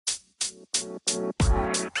Alright,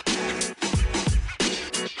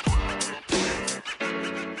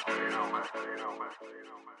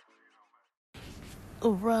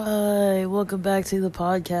 welcome back to the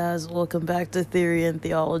podcast. Welcome back to Theory and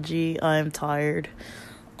Theology. I'm tired.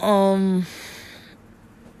 Got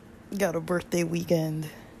a birthday weekend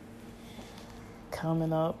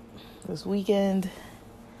coming up this weekend.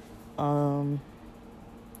 So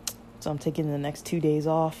I'm taking the next 2 days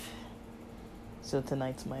off. So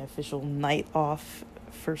tonight's my official night off,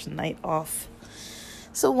 first night off.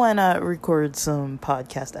 So why not record some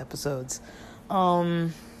podcast episodes? So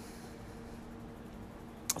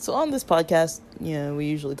on this podcast, we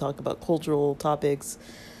usually talk about cultural topics,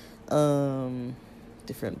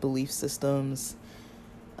 different belief systems.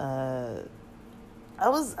 I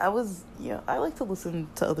like to listen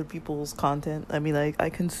to other people's content. I mean, I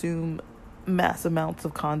consume mass amounts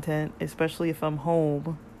of content, especially if I'm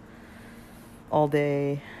home all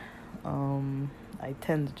day. I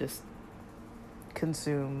tend to just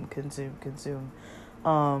consume.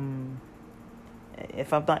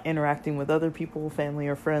 If I'm not interacting with other people, family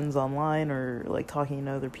or friends online, or like talking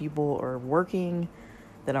to other people or working,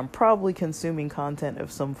 then I'm probably consuming content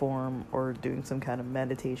of some form or doing some kind of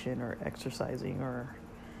meditation or exercising or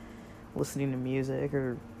listening to music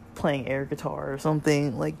or playing air guitar or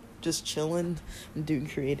something, like just chilling and doing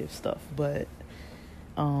creative stuff. But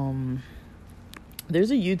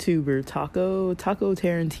there's a YouTuber, TACO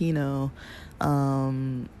Tarantino.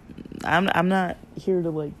 I'm not here to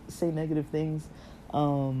like say negative things.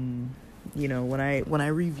 When I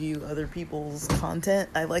review other people's content,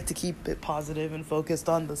 I like to keep it positive and focused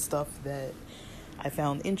on the stuff that I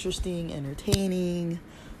found interesting, entertaining.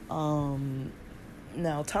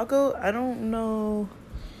 Now Taco, I don't know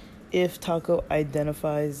if Taco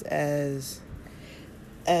identifies as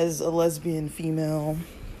a lesbian female.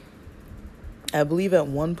 I believe at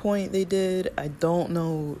one point they did. I don't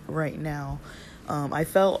know right now. I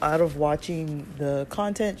fell out of watching the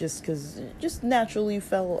content just naturally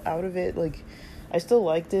fell out of it. Like, I still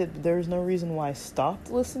liked it, but there's no reason why I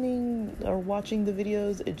stopped listening or watching the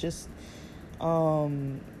videos. It just, so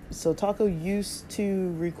Taco used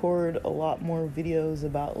to record a lot more videos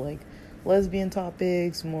about, like, lesbian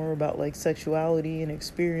topics, more about, like, sexuality and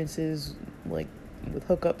experiences, like, with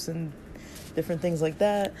hookups and different things like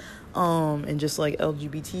that, and just like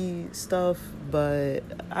LGBT stuff. But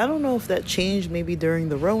I don't know if that changed maybe during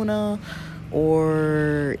the Rona,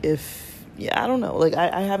 or if, I don't know. Like,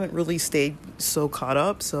 I haven't really stayed so caught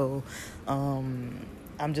up, so I'm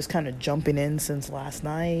just kind of jumping in since last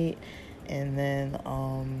night. And then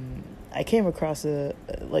I came across I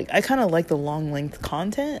kind of like the long length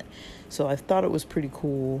content, so I thought it was pretty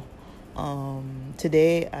cool.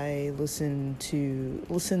 Today I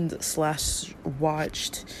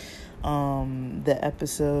watched the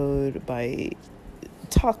episode by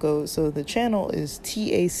Taco. So the channel is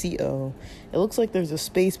TACO. It looks like there's a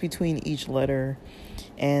space between each letter,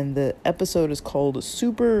 and the episode is called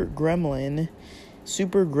Super Gremlin,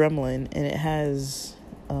 and it has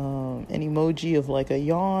an emoji of like a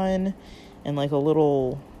yawn and like a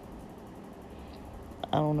little,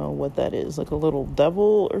 I don't know what that is, like a little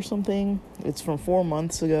devil or something. It's from 4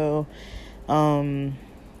 months ago.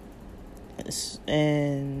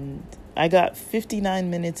 And I got 59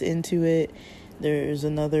 minutes into it. There's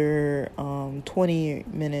another 20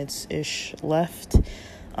 minutes-ish left.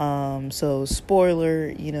 So spoiler,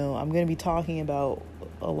 I'm going to be talking about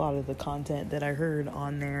a lot of the content that I heard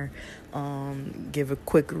on there. Give a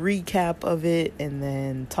quick recap of it, and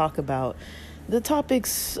then talk about the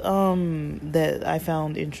topics that I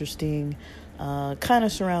found interesting, kind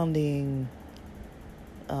of surrounding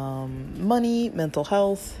money, mental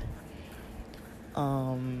health,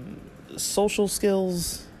 social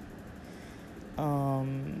skills,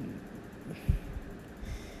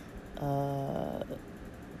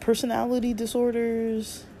 personality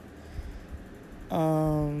disorders,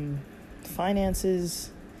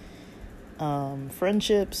 finances,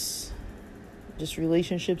 friendships, just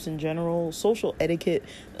relationships in general, social etiquette,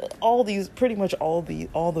 all those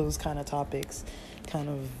kind of topics kind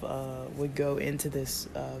of would go into this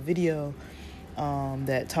video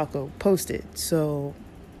that Taco posted. So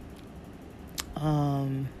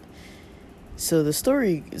the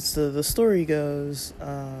story goes,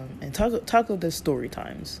 and Taco does story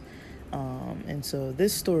times, and so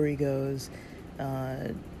this story goes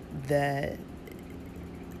that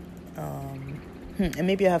and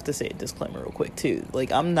maybe I have to say a disclaimer real quick too.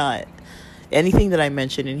 Like, I'm not, anything that I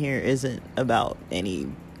mention in here isn't about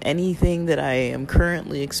anything that I am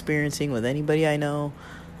currently experiencing with anybody I know.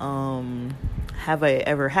 Have I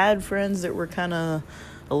ever had friends that were kind of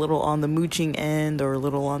a little on the mooching end, or a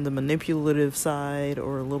little on the manipulative side,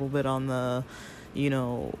 or a little bit on the,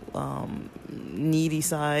 needy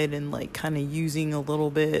side, and like kind of using a little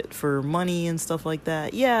bit for money and stuff like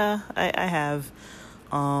that. Yeah, I have.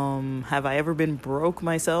 Have I ever been broke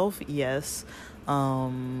myself? Yes.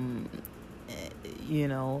 So,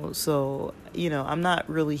 I'm not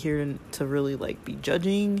really here to really like be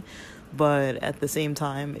judging, but at the same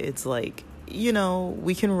time, it's like,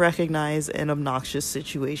 we can recognize an obnoxious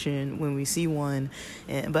situation when we see one,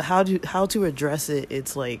 but how to address it,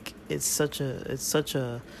 it's like, it's such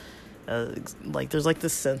a like, there's like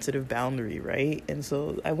this sensitive boundary, right? And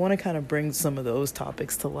so I want to kind of bring some of those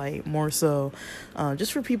topics to light, more so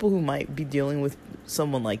just for people who might be dealing with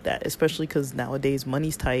someone like that, especially because nowadays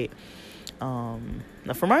money's tight. Now,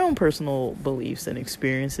 for my own personal beliefs and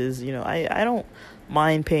experiences, I don't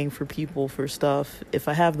mind paying for people for stuff if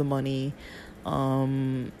I have the money.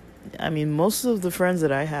 Most of the friends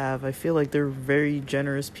that I have, I feel like they're very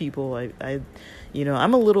generous people.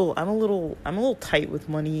 I'm a little tight with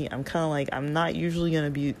money. I'm kind of like, I'm not usually going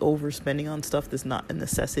to be overspending on stuff that's not a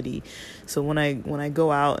necessity. So when I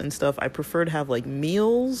go out and stuff, I prefer to have like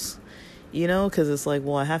meals, because it's like,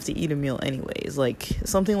 well, I have to eat a meal anyways. Like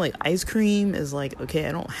something like ice cream is like, okay,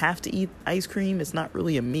 I don't have to eat ice cream. It's not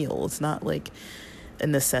really a meal. It's not like a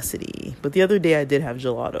necessity. But the other day I did have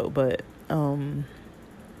gelato, but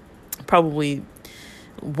probably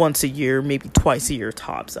once a year, maybe twice a year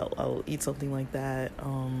tops, I'll eat something like that.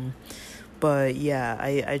 But yeah,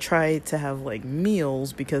 I try to have like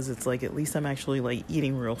meals, because it's like, at least I'm actually like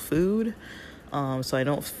eating real food. So I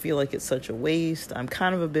don't feel like it's such a waste. I'm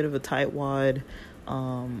kind of a bit of a tightwad.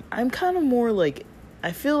 I'm kind of more like,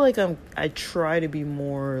 I feel like I try to be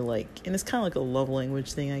more like, and it's kind of like a love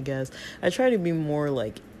language thing, I guess. I try to be more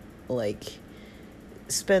like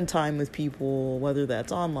spend time with people, whether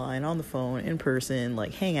that's online, on the phone, in person,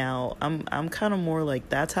 like hang out. I'm kind of more like,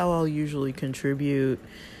 that's how I'll usually contribute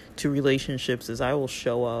to relationships, is I will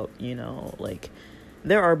show up, like,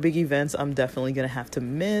 there are big events I'm definitely going to have to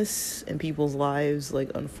miss in people's lives, like,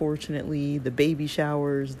 unfortunately, the baby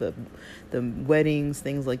showers, the weddings,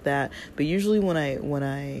 things like that. But usually when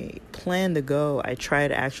I plan to go, I try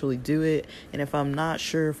to actually do it. And if I'm not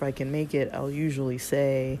sure if I can make it, I'll usually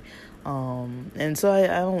say, and so I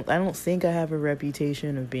don't think I have a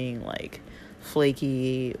reputation of being like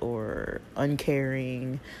flaky or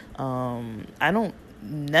uncaring. I don't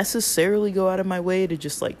necessarily go out of my way to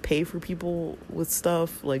just like pay for people with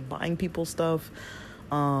stuff, like buying people stuff.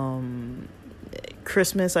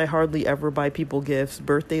 Christmas, I hardly ever buy people gifts.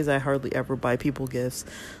 Birthdays, I hardly ever buy people gifts.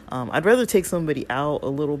 I'd rather take somebody out a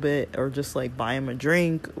little bit, or just like buy them a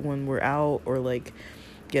drink when we're out, or like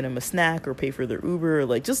get them a snack, or pay for their Uber,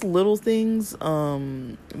 like just little things.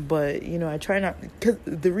 But I try not, because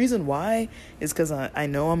the reason why is because I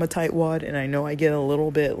know I'm a tightwad, and I know I get a little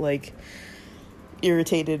bit like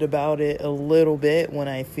irritated about it a little bit when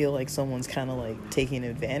I feel like someone's kind of like taking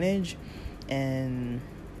advantage.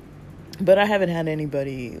 But I haven't had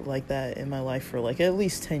anybody like that in my life for like at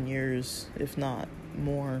least 10 years, if not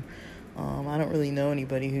more. I don't really know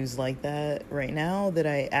anybody who's like that right now that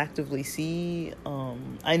I actively see.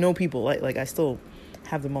 I know people like I still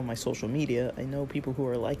have them on my social media. I know people who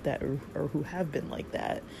are like that, or who have been like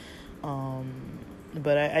that.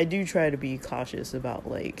 But I do try to be cautious about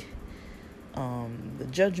like the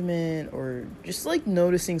judgment, or just like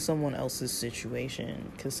noticing someone else's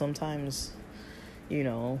situation, because sometimes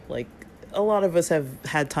like a lot of us have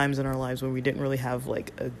had times in our lives where we didn't really have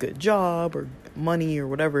like a good job or money or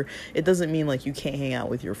whatever. It doesn't mean like you can't hang out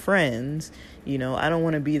with your friends. I don't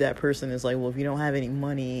want to be that person that's like, well, if you don't have any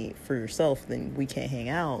money for yourself, then we can't hang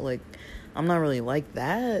out. Like, I'm not really like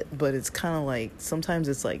that, but it's kind of like, sometimes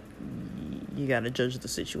it's like, you got to judge the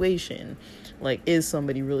situation. Like, is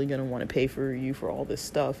somebody really going to want to pay for you for all this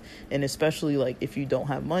stuff? And especially like if you don't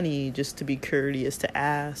have money, just to be courteous, to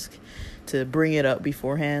ask, to bring it up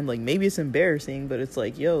beforehand. Like, maybe it's embarrassing, but it's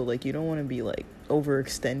like, yo, like, you don't want to be like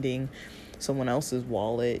overextending someone else's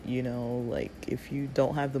wallet. Like, if you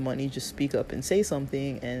don't have the money, just speak up and say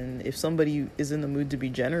something. And if somebody is in the mood to be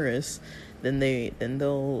generous, then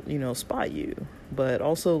they'll spot you. But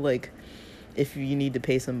also, like, if you need to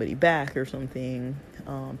pay somebody back or something,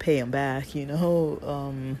 pay them back,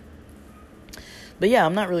 but yeah,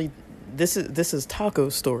 I'm not really, this is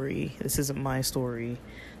Taco's story. This isn't my story.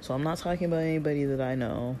 So I'm not talking about anybody that I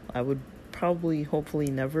know. I would probably, hopefully,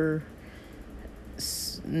 never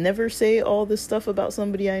say all this stuff about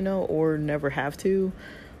somebody I know, or never have to.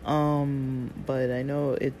 But I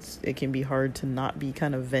know it can be hard to not be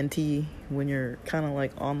kind of venty when you're kind of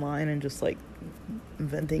like online and just like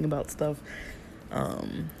venting about stuff.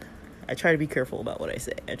 I try to be careful about what I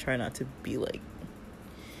say. I try not to be like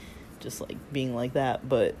just like being like that,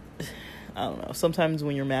 but I don't know, sometimes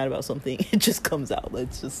when you're mad about something, it just comes out.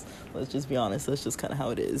 Let's just be honest. That's just kind of how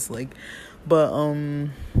it is. Like, but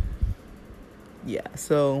yeah,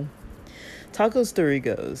 so Taco's story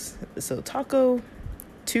goes, so Taco,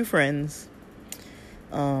 two friends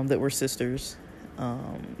that were sisters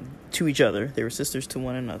to each other. They were sisters to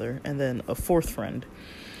one another, and then a fourth friend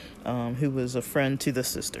who was a friend to the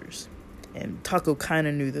sisters. And Taco kind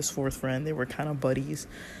of knew this fourth friend. They were kind of buddies,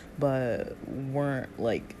 but weren't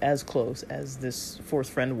like as close as this fourth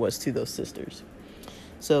friend was to those sisters.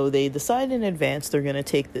 So they decide in advance they're going to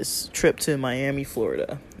take this trip to Miami,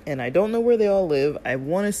 Florida. And I don't know where they all live. I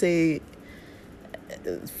want to say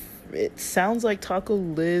it sounds like Taco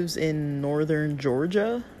lives in northern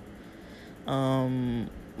Georgia.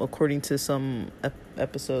 According to some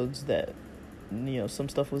episodes that, some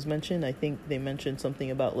stuff was mentioned. I think they mentioned something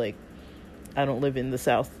about like, I don't live in the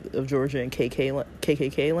south of Georgia and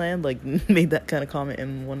KKK land, like made that kind of comment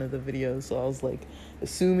in one of the videos. So I was like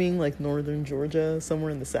assuming like northern Georgia,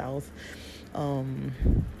 somewhere in the south,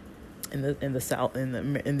 in the south,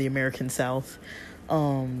 in the American South,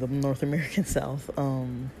 the North American South.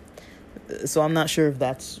 So I'm not sure if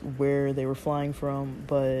that's where they were flying from,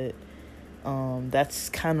 but that's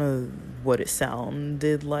kind of what it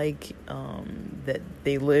sounded like, that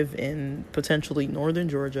they live in potentially northern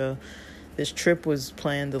Georgia. This trip was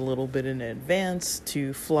planned a little bit in advance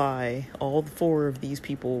to fly. All four of these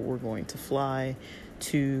people were going to fly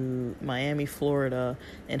to Miami, Florida,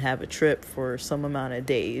 and have a trip for some amount of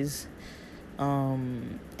days.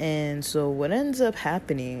 And so what ends up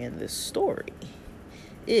happening in this story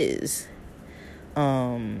is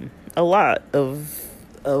a lot of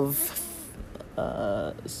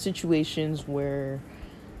situations where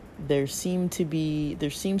there seems to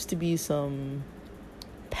be some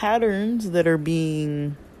patterns that are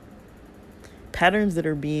being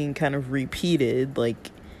kind of repeated, like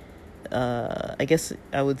I guess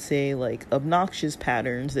I would say like obnoxious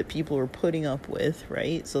patterns that people are putting up with,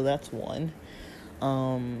 right? So that's one.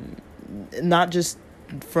 Not just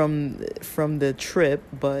from the trip,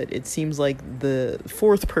 but it seems like the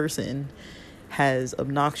fourth person has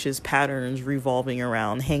obnoxious patterns revolving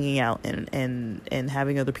around hanging out and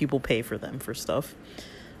having other people pay for them for stuff.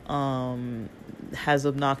 Has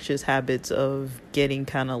obnoxious habits of getting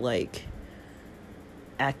kind of like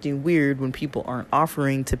acting weird when people aren't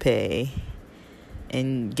offering to pay,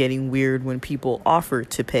 and getting weird when people offer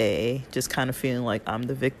to pay, just kind of feeling like I'm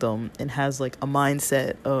the victim, and has like a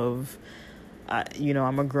mindset of,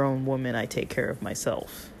 I'm a grown woman, I take care of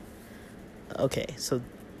myself. Okay, so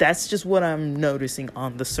that's just what I'm noticing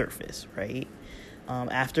on the surface, right?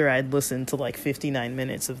 After I'd listened to like 59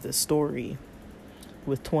 minutes of this story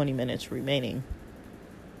with 20 minutes remaining,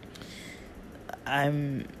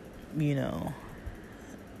 I'm,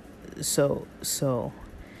 so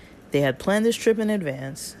they had planned this trip in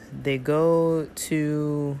advance. They go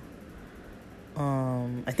to,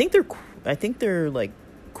 I think they're like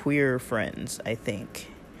queer friends, I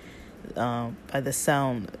think,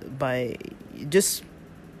 by just,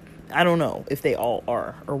 I don't know if they all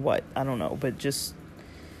are or what, I don't know, but just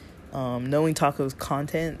knowing Taco's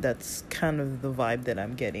content, that's kind of the vibe that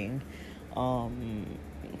I'm getting from,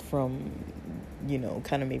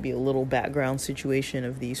 kind of maybe a little background situation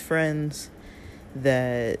of these friends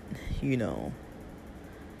that,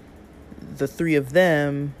 the three of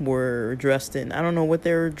them were dressed in, I don't know what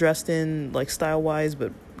they were dressed in, like style-wise,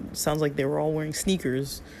 but it sounds like they were all wearing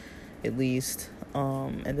sneakers, at least.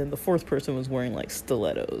 And then the fourth person was wearing, like,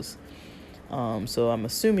 stilettos. So I'm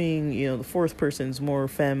assuming, the fourth person's more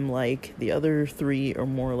femme-like. The other three are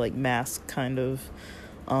more, like, mask kind of.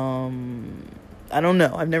 I don't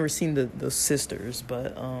know. I've never seen the sisters,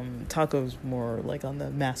 but Taco's more, like, on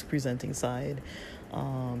the mask-presenting side.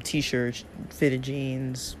 T-shirts, fitted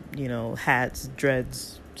jeans, hats,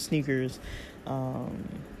 dreads, sneakers.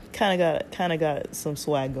 Kind of got some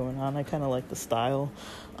swag going on. I kind of like the style.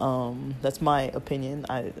 That's my opinion.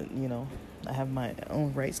 I have my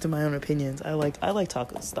own rights to my own opinions. I like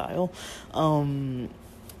Taco's style.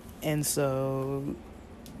 And so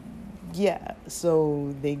yeah,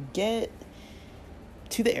 so they get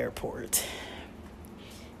to the airport,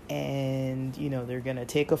 and they're gonna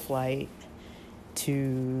take a flight to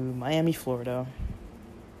Miami, Florida.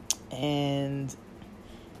 And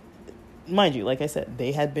mind you, like I said,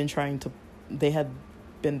 they had been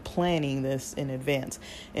planning this in advance.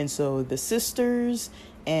 And so the sisters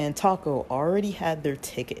and Taco already had their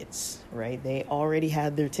tickets, right? They already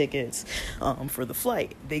had their tickets for the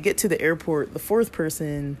flight. They get to the airport. The fourth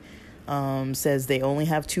person says they only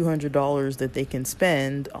have $200 that they can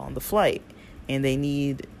spend on the flight, and they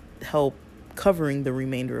need help covering the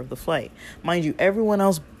remainder of the flight. Mind you, everyone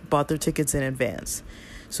else bought their tickets in advance.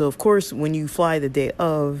 So, of course, when you fly the day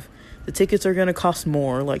of, the tickets are going to cost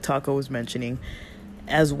more, like Taco was mentioning,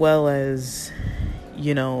 as well as,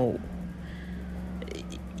 you know,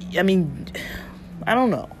 I mean, I don't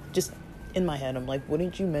know. Just in my head, I'm like,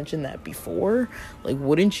 wouldn't you mention that before? Like,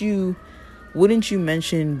 wouldn't you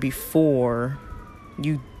mention before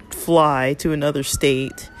you fly to another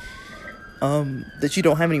state that you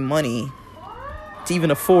don't have any money to even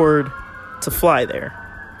afford to fly there,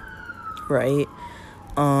 right?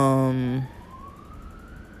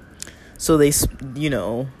 So they, you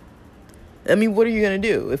know, I mean, what are you gonna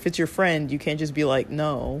do? If it's your friend, you can't just be like,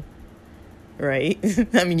 no, right?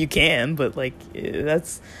 I mean, you can, but like,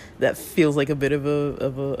 that feels like a bit of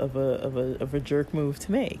a jerk move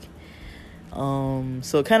to make.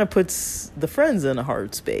 So it kind of puts the friends in a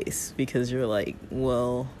hard space, because you're like,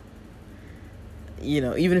 well, you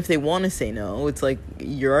know, even if they want to say no, it's like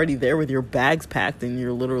you're already there with your bags packed and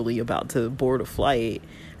you're literally about to board a flight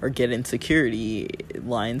or get in security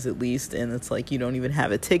lines at least, and it's like you don't even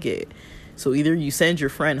have a ticket. So either you send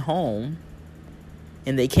your friend home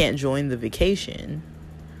and they can't join the vacation,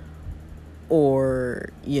 or,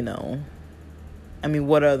 you know, I mean,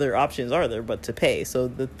 what other options are there but to pay? So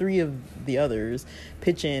the three of the others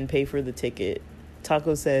pitch in, pay for the ticket.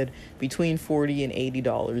 Taco said between $40 and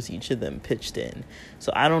 $80 each of them pitched in.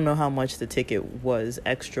 So I don't know how much the ticket was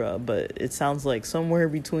extra, but it sounds like somewhere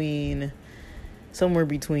between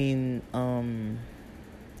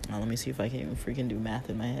let me see if I can even freaking do math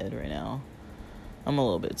in my head right now. I'm a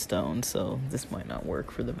little bit stoned, so this might not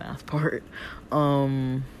work for the math part.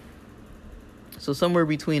 So somewhere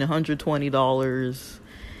between $120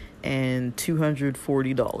 and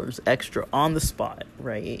 $240 extra on the spot,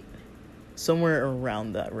 right? Somewhere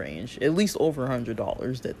around that range, at least over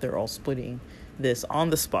 $100 that they're all splitting this on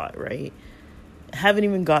the spot, right? Haven't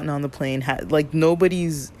even gotten on the plane. Like,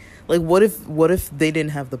 nobody's like, what if they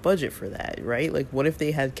didn't have the budget for that, right? Like, what if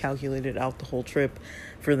they had calculated out the whole trip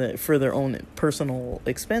for their own personal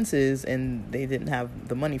expenses and they didn't have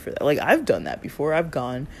the money for that? Like, I've done that before. I've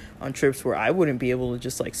gone on trips where I wouldn't be able to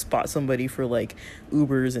just like spot somebody for like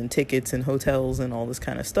Ubers and tickets and hotels and all this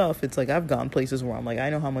kind of stuff. It's like I've gone places where I'm like, I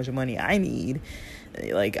know how much money I need.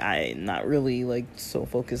 Like, I not really like so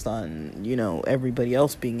focused on, you know, everybody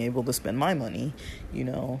else being able to spend my money, you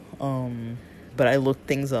know. But I looked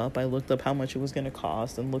things up. I looked up how much it was going to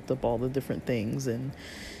cost and looked up all the different things and,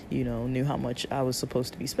 you know, knew how much I was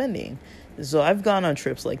supposed to be spending. So I've gone on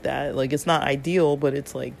trips like that. Like, it's not ideal, but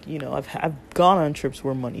it's like, you know, I've gone on trips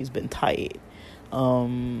where money's been tight.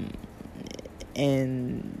 And,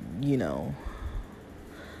 you know,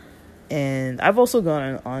 and I've also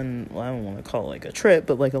gone on, well, I don't want to call it like a trip,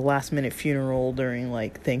 but like a last minute funeral during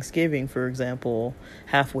like Thanksgiving, for example,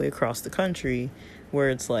 halfway across the country, where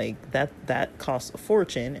it's like that costs a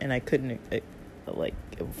fortune and I couldn't like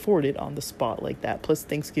afford it on the spot like that. Plus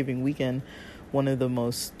Thanksgiving weekend, one of the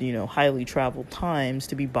most, you know, highly traveled times,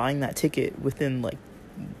 to be buying that ticket within like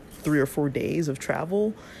 3 or 4 days of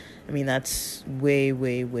travel. I mean, that's way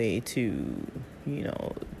too, you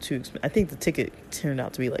know, too expensive. I think the ticket turned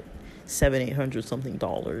out to be like $700-800 something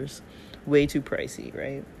dollars. Way too pricey,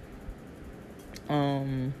 right?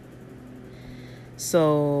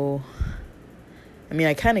 So I mean,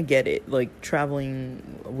 I kind of get it, like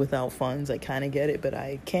traveling without funds, I kind of get it, but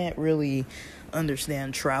I can't really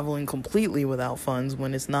understand traveling completely without funds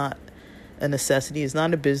when it's not a necessity. It's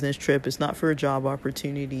not a business trip. It's not for a job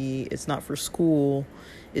opportunity. It's not for school.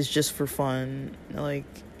 It's just for fun. Like,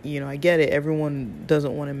 you know, I get it. Everyone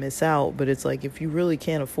doesn't want to miss out, but it's like, if you really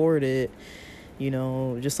can't afford it, you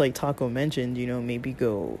know, just like Taco mentioned, you know, maybe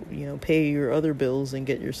go, you know, pay your other bills and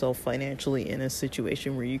get yourself financially in a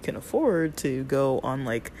situation where you can afford to go on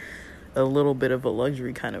like a little bit of a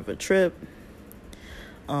luxury kind of a trip.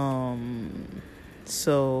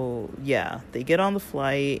 So yeah, they get on the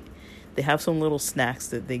flight. They have some little snacks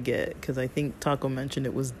that they get, because I think Taco mentioned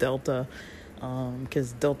it was Delta,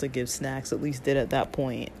 because Delta gives snacks, at least did at that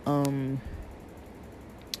point.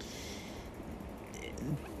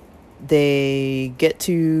 They get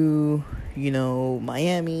to, you know,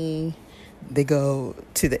 Miami. They go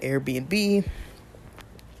to the Airbnb.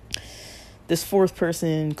 This fourth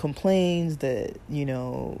person complains that, you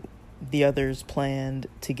know, the others planned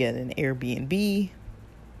to get an Airbnb.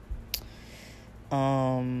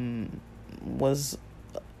 Was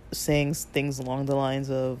saying things along the lines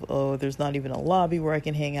of, oh, there's not even a lobby where I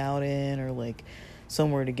can hang out in, or like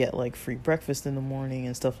somewhere to get like free breakfast in the morning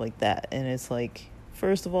and stuff like that. And it's like,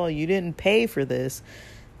 first of all, you didn't pay for this.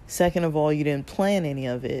 Second of all, you didn't plan any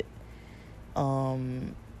of it.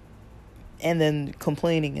 And then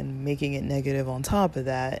complaining and making it negative on top of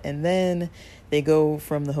that. And then they go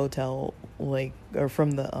from the hotel, like, or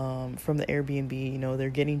from the Airbnb, you know, they're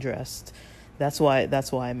getting dressed. That's why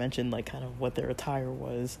I mentioned, like, kind of what their attire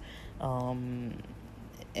was.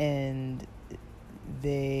 And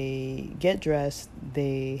they get dressed.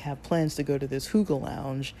 They have plans to go to this hookah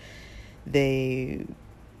lounge. They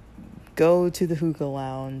go to the hookah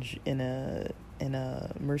lounge in a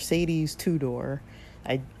Mercedes 2-door.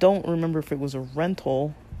 I don't remember if it was a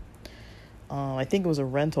rental. I think it was a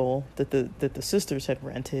rental that the sisters had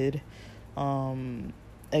rented.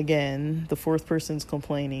 Again, the fourth person's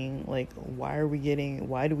complaining, like, why do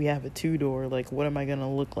we have a 2-door? Like, what am I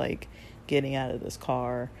gonna look like getting out of this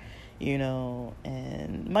car? You know,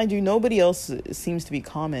 and mind you, nobody else seems to be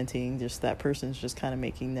commenting. Just that person's just kind of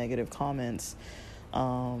making negative comments.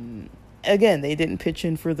 Again, they didn't pitch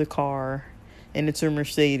in for the car, and it's a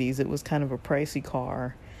Mercedes. It was kind of a pricey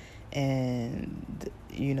car, and,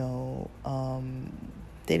 you know,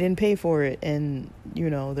 they didn't pay for it, and, you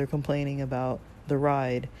know, they're complaining about the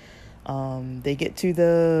ride. They get to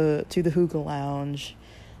the hookah lounge.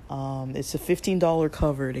 It's a $15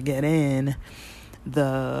 cover to get in.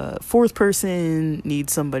 The fourth person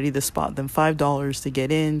needs somebody to spot them $5 to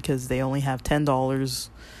get in because they only have $10.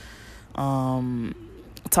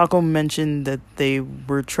 Taco mentioned that they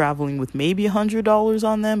were traveling with maybe $100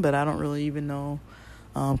 on them, but I don't really even know,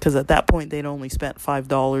 because at that point they'd only spent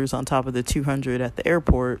 $5 on top of the $200 at the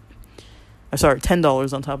airport.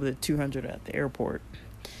 $10 on top of the $200 at the airport,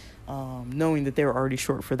 knowing that they were already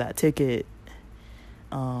short for that ticket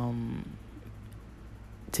to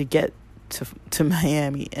get to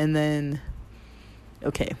Miami. And then,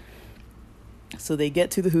 okay, so they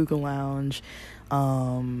get to the hookah lounge.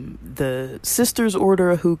 The sisters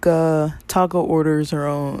order a hookah. Taco orders their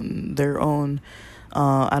own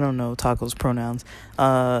I don't know Taco's pronouns,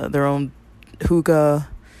 their own hookah.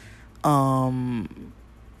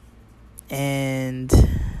 And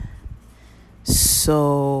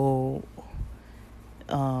so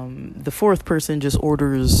the fourth person just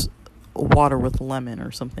orders water with lemon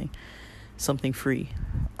or something free.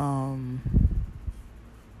 And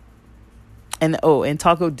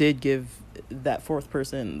Taco did give that fourth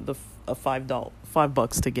person a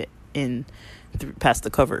 $5 to get in past the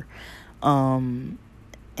cover. And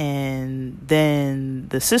then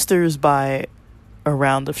the sisters buy a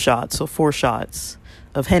round of shots, so 4 shots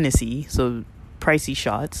of Hennessy, so pricey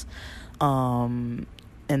shots. And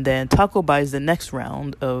then Taco buys the next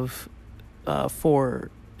round of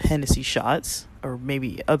 4 Hennessy shots, or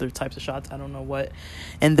maybe other types of shots, I don't know what.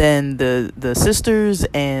 And then the sisters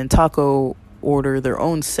and Taco order their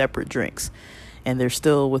own separate drinks, and they're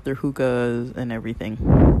still with their hookahs and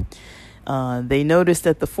everything. They notice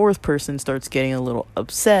that the fourth person starts getting a little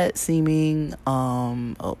upset, seeming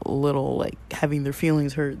a little like having their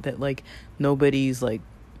feelings hurt, that like nobody's like,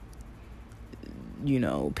 you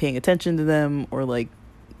know, paying attention to them, or like,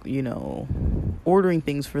 you know, ordering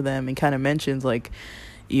things for them, and kind of mentions, like,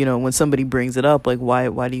 you know, when somebody brings it up, like,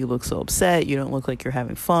 why do you look so upset? You don't look like you're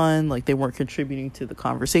having fun. Like, they weren't contributing to the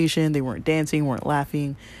conversation. They weren't dancing, weren't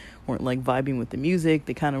laughing, weren't like vibing with the music.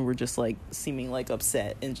 They kind of were just like seeming like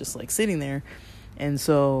upset and just like sitting there. And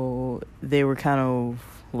so they were kind of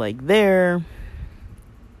like there.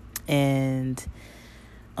 And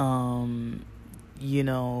you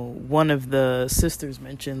know, one of the sisters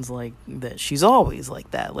mentions like that she's always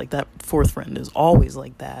like that. Like, that fourth friend is always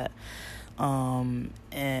like that.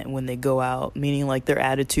 And when they go out, meaning like their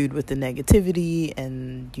attitude with the negativity,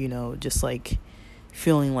 and, you know, just like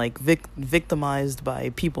feeling like victimized by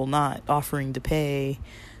people not offering to pay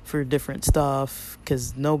for different stuff,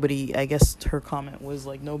 because nobody, I guess her comment was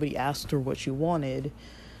like, nobody asked her what she wanted.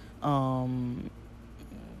 And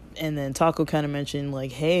then Taco kind of mentioned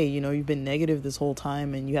like, hey, you know, you've been negative this whole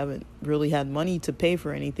time, and you haven't really had money to pay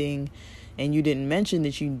for anything, and you didn't mention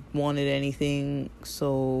that you wanted anything.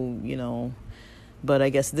 So, you know, but I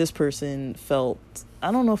guess this person felt,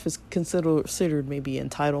 I don't know if it's considered maybe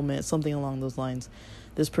entitlement, something along those lines.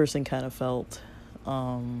 This person kind of felt,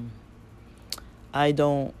 I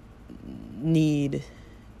don't need,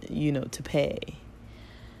 you know, to pay.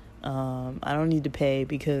 I don't need to pay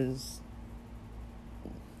because,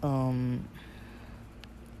 well,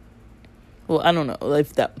 I don't know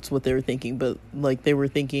if that's what they were thinking, but like they were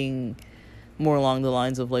thinking more along the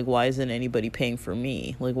lines of like, why isn't anybody paying for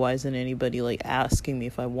me? Like, why isn't anybody like asking me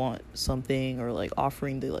if I want something, or like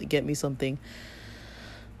offering to like get me something?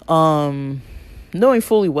 Knowing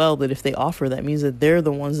fully well that if they offer, that means that they're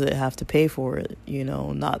the ones that have to pay for it, you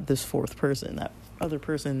know, not this fourth person. That other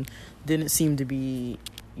person didn't seem to be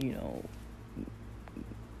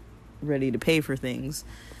ready to pay for things.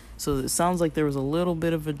 So it sounds like there was a little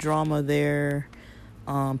bit of a drama there.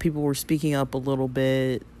 People were speaking up a little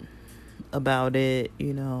bit about it,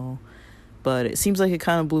 but it seems like it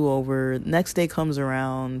kind of blew over. Next day comes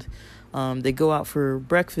around. They go out for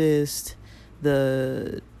breakfast.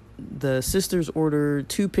 The sisters order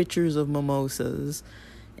 2 pitchers of mimosas,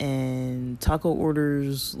 and Taco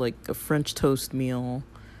orders like a French toast meal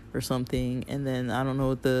or something, and then I don't know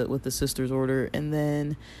what the sisters order, and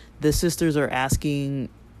then the sisters are asking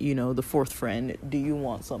the fourth friend, do you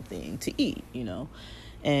want something to eat,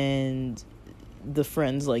 and the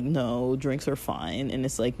friend's like, no, drinks are fine. And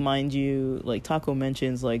it's like, mind you, like Taco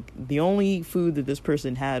mentions, like the only food that this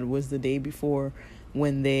person had was the day before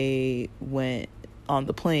when they went on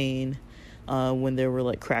the plane, when there were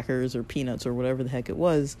like crackers or peanuts or whatever the heck it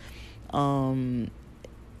was.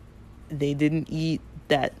 They didn't eat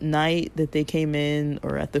that night that they came in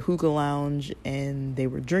or at the hookah lounge, and they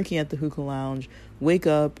were drinking at the hookah lounge. Wake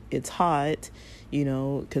up, it's hot,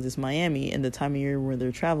 because it's Miami, and the time of year where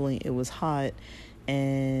they're traveling, it was hot,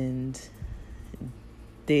 and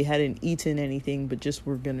they hadn't eaten anything but just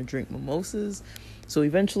were gonna drink mimosas. So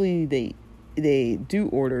eventually they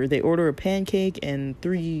order a pancake and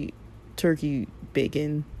 3 turkey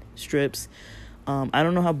bacon strips. I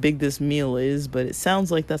don't know how big this meal is, but it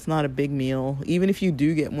sounds like that's not a big meal. Even if you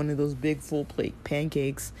do get one of those big full plate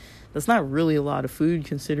pancakes, that's not really a lot of food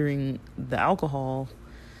considering the alcohol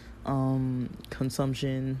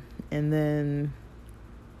consumption. And then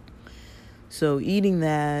so eating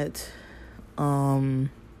that, and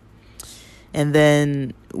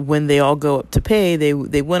then when they all go up to pay, they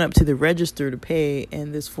went up to the register to pay,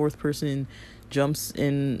 and this fourth person jumps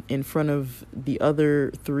in front of the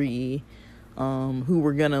other 3, who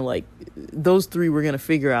were gonna, like, those 3 were gonna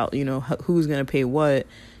figure out who's gonna pay what.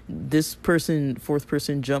 This fourth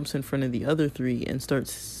person jumps in front of the other 3 and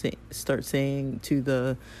starts saying to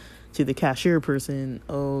the cashier person,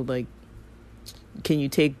 oh, like, can you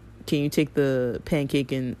take the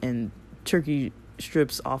pancake and turkey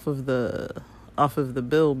strips off of the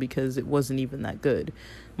bill, because it wasn't even that good,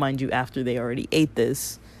 mind you, after they already ate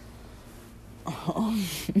this.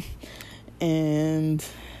 And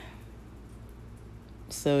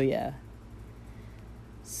so yeah,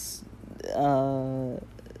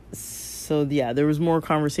 there was more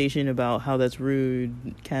conversation about how that's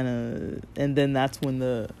rude, kind of, and then that's when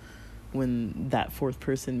that fourth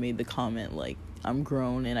person made the comment, like, I'm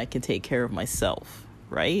grown and I can take care of myself,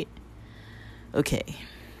 right? Okay,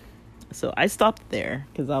 so I stopped there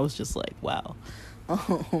because I was just like, wow.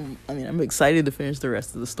 I mean, I'm excited to finish the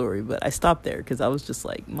rest of the story, but I stopped there because I was just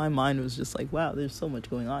like, my mind was just like, wow, there's so much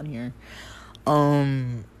going on here.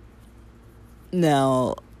 Now,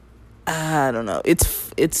 I don't know.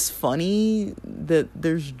 It's funny that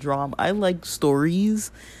there's drama. I like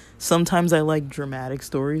stories. Sometimes I like dramatic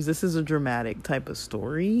stories. This is a dramatic type of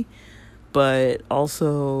story, but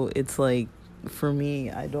also it's like, for me,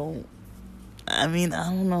 I don't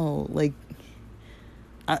know. Like,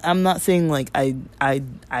 I'm not saying like I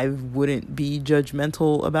wouldn't be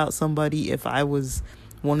judgmental about somebody if I was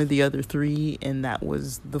one of the other 3 and that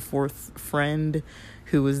was the fourth friend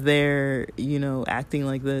who was there, acting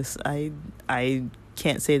like this. I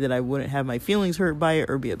can't say that I wouldn't have my feelings hurt by it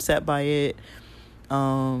or be upset by it.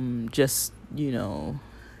 Just,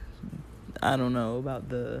 I don't know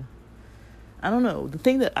the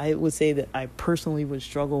thing that I would say that I personally would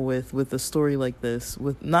struggle with a story like this,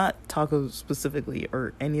 with not Taco specifically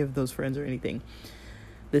or any of those friends or anything.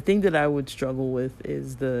 The thing that I would struggle with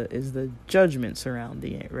is the judgment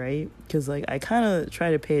surrounding it, right? Because like I kind of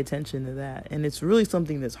try to pay attention to that, and it's really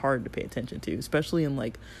something that's hard to pay attention to, especially in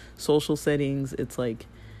like social settings. It's like,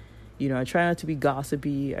 I try not to be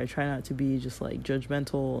gossipy. I try not to be just like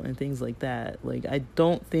judgmental and things like that. Like, I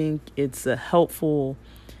don't think it's a helpful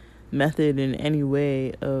method in any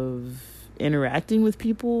way of interacting with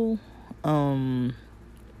people, but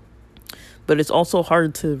it's also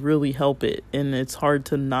hard to really help it, and it's hard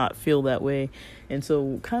to not feel that way. And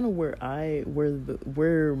so kind of where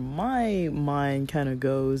my mind kind of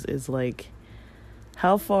goes is like,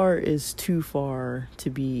 how far is too far to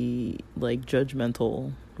be like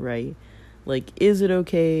judgmental, right? Like, is it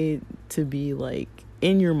okay to be like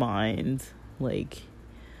in your mind like,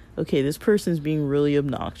 okay, this person's being really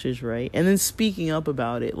obnoxious, right? And then speaking up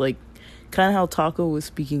about it, like kind of how Taco was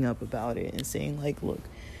speaking up about it and saying like, look,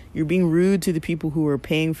 you're being rude to the people who are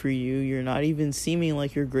paying for you. You're not even seeming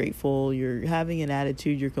like you're grateful. You're having an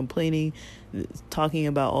attitude. You're complaining, talking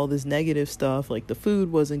about all this negative stuff, like the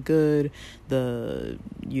food wasn't good, the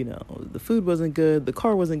food wasn't good, the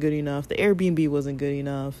car wasn't good enough, the Airbnb wasn't good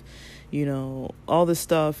enough, all this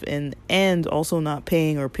stuff, and also not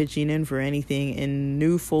paying or pitching in for anything, and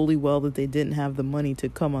knew fully well that they didn't have the money to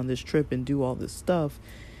come on this trip and do all this stuff.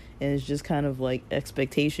 And it's just kind of like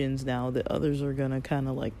expectations now that others are gonna kind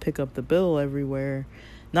of like pick up the bill everywhere.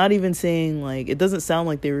 Not even saying like, it doesn't sound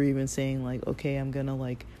like they were even saying like, okay, I'm gonna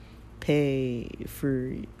pay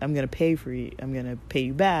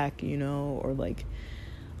you back, or like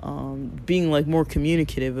being like more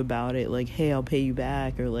communicative about it, like, hey, I'll pay you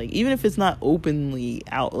back, or like, even if it's not openly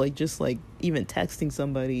out, like just like even texting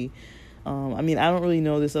somebody. I don't really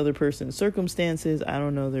know this other person's circumstances. I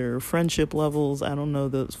don't know their friendship levels. I don't know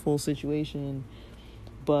the full situation.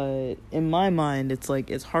 But in my mind, it's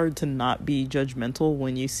like, it's hard to not be judgmental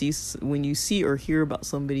when you see or hear about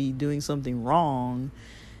somebody doing something wrong.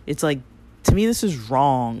 It's like, to me, this is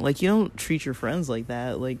wrong. Like, you don't treat your friends like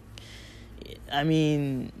that. Like, at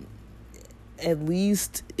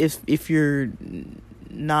least if you're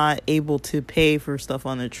not able to pay for stuff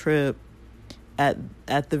on a trip,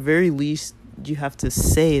 at the very least, you have to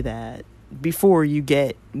say that before you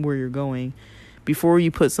get where you're going, before you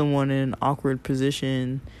put someone in an awkward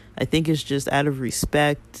position. I think it's just out of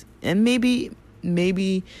respect, and maybe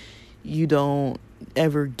you don't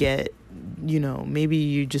ever get,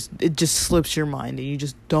 maybe it just slips your mind and you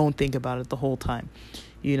just don't think about it the whole time,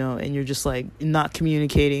 and you're just like not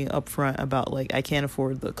communicating up front about like, I can't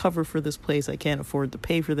afford the cover for this place, I can't afford to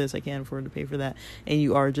pay for this, I can't afford to pay for that, and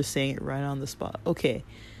you are just saying it right on the spot. Okay,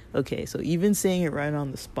 so even saying it right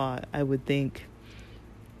on the spot, I would think,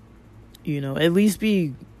 at least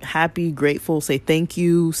be happy, grateful, say thank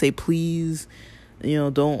you, say please,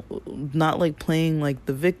 not like playing like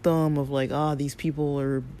the victim of like, these people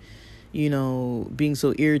are being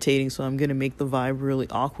so irritating, so I'm gonna make the vibe really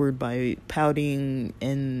awkward by pouting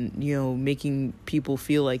and making people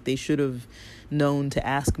feel like they should have known to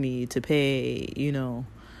ask me to pay.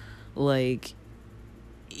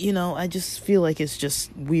 I just feel like it's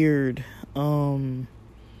just weird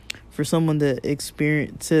for someone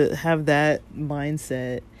to have that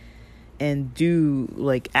mindset and do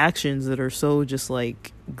like actions that are so just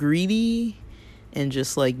like greedy and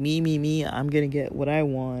just like me, I'm gonna get what I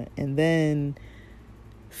want. And then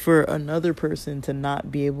for another person to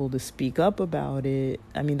not be able to speak up about it,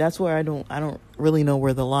 that's where I don't really know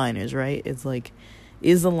where the line is, right? It's like,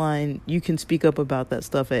 is the line, you can speak up about that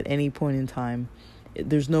stuff at any point in time,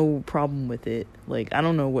 there's no problem with it. Like, I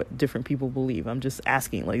don't know what different people believe, I'm just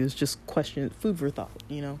asking, like, it's just question, food for thought,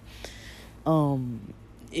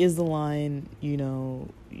 is the line,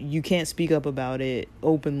 you can't speak up about it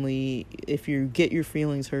openly if you get your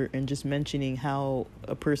feelings hurt, and just mentioning how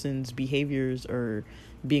a person's behaviors are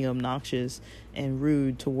being obnoxious and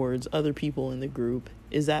rude towards other people in the group.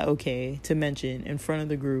 Is that okay to mention in front of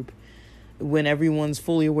the group when everyone's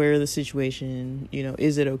fully aware of the situation?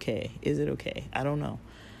 Is it okay? I don't know.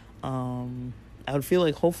 I would feel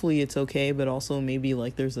like hopefully it's okay, but also maybe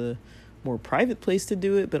like there's a more private place to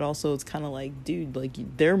do it, but also it's kind of like, dude,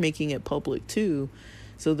 like they're making it public too,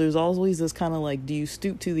 so there's always this kind of like, do you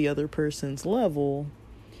stoop to the other person's level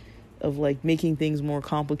of like making things more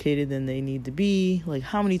complicated than they need to be? Like,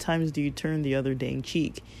 how many times do you turn the other dang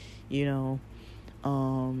cheek? For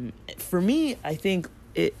me, I think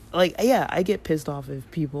it, like, yeah, I get pissed off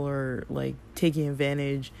if people are like taking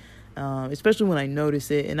advantage, especially when I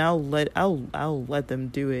notice it, and I'll let them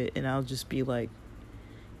do it, and I'll just be like,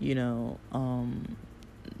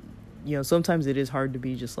 sometimes it is hard to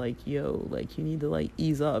be just like, yo, like, you need to like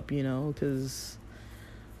ease up, because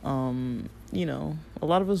a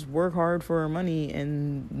lot of us work hard for our money,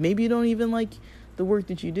 and maybe you don't even like the work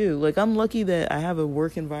that you do. Like, I'm lucky that I have a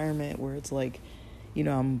work environment where it's like,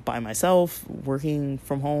 I'm by myself, working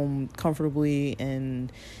from home comfortably,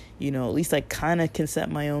 and at least I kind of can set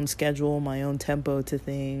my own schedule, my own tempo to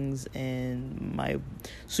things, and my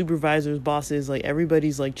supervisors, bosses, like,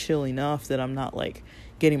 everybody's like chill enough that I'm not like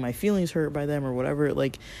getting my feelings hurt by them or whatever.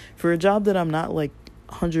 Like, for a job that I'm not like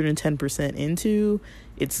 110% into,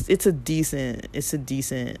 it's a decent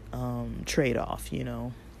trade-off.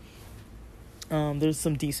 There's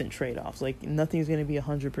some decent trade-offs. Like, nothing's gonna be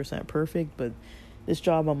 100% perfect, but this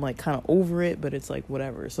job, I'm like kind of over it, but it's like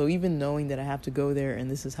whatever. So even knowing that I have to go there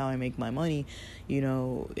and this is how I make my money,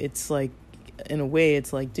 it's like, in a way,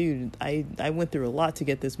 it's like, dude, I went through a lot to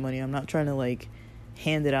get this money. I'm not trying to like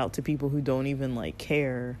hand it out to people who don't even like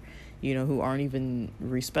care, who aren't even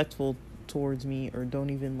respectful towards me, or don't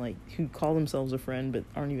even like, who call themselves a friend but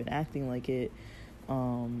aren't even acting like it.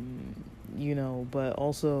 But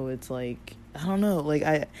also it's like, I don't know,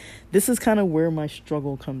 like this is kind of where my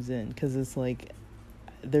struggle comes in, because it's like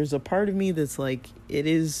there's a part of me that's like, it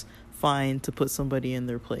is fine to put somebody in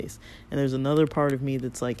their place, and there's another part of me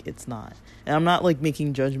that's like, it's not. And I'm not like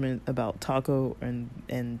making judgment about Taco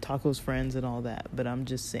and Taco's friends and all that, but I'm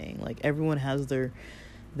just saying, like, everyone has their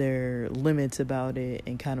limits about it,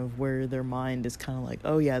 and kind of where their mind is kind of like,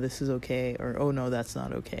 oh yeah, this is okay, or oh no, that's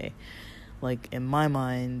not okay. Like, in my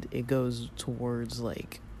mind, it goes towards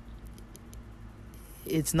like,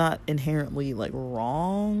 it's not inherently like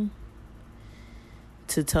wrong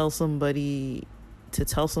to tell somebody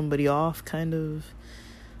off, kind of.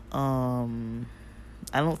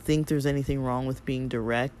 I don't think there's anything wrong with being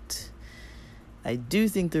direct. I do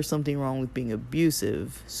think there's something wrong with being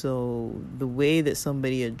abusive. So the way that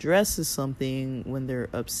somebody addresses something when they're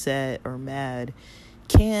upset or mad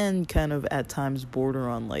can kind of at times border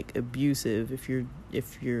on like abusive, if you're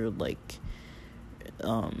like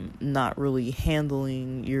not really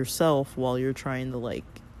handling yourself while you're trying to like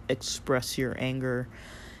express your anger.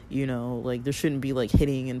 Like, there shouldn't be like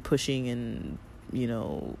hitting and pushing and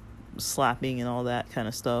slapping and all that kind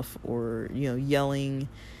of stuff, or yelling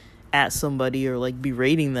at somebody or like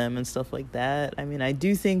berating them and stuff like that. I mean, I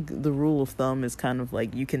do think the rule of thumb is kind of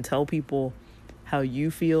like, you can tell people how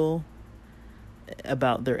you feel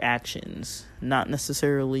about their actions, not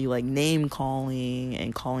necessarily like name calling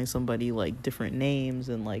and calling somebody like different names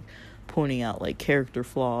and like pointing out like character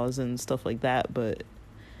flaws and stuff like that. But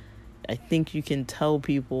I think you can tell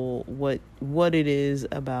people what it is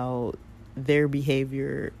about their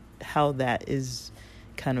behavior, how that is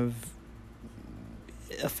kind of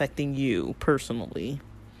affecting you personally.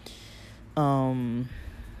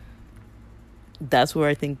 That's where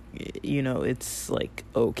I think, it's like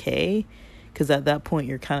okay, because at that point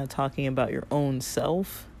you're kind of talking about your own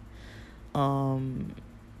self. But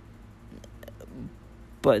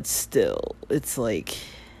still, it's like,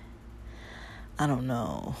 I don't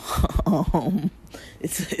know.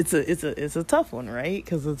 It's a tough one, right?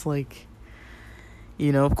 Because it's like,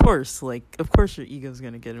 of course your ego's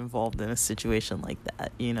gonna get involved in a situation like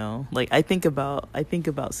that. Like, I think about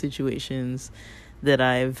situations that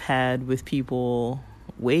I've had with people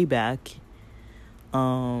way back.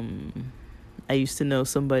 I used to know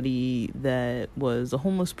somebody that was a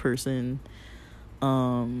homeless person.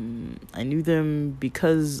 I knew them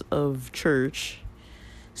because of church.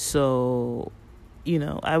 So,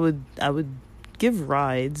 I would give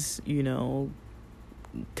rides, because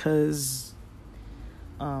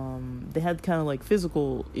they had kind of like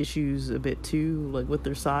physical issues a bit too, like with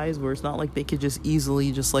their size, where it's not like they could just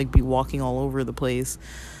easily just like be walking all over the place.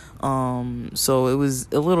 So it was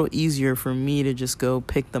a little easier for me to just go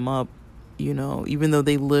pick them up, even though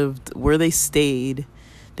they lived where they stayed.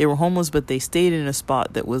 They were homeless, but they stayed in a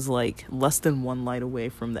spot that was like less than one light away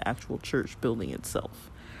from the actual church building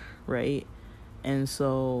itself, right? And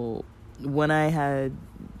so when I had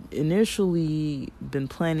initially been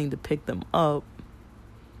planning to pick them up,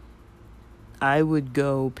 I would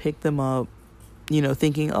go pick them up,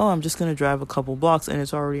 thinking, oh, I'm just going to drive a couple blocks and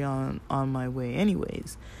it's already on my way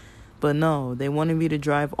anyways. But no, they wanted me to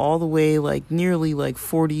drive all the way, like nearly like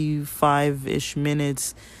 45-ish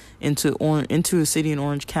minutes into a city in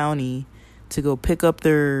Orange County to go pick up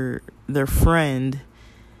their friend,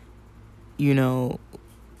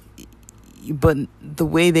 but the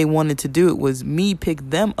way they wanted to do it was me pick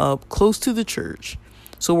them up close to the church.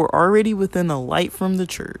 So we're already within a light from the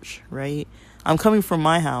church, right? I'm coming from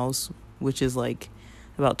my house, which is like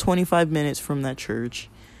about 25 minutes from that church,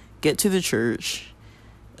 get to the church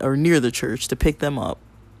or near the church to pick them up.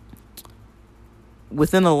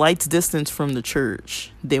 Within a light's distance from the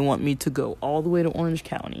church, they want me to go all the way to Orange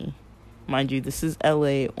County. Mind you, this is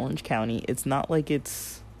LA, Orange County. It's not like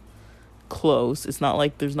it's close. It's not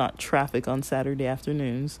like there's not traffic on Saturday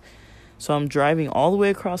afternoons. So I'm driving all the way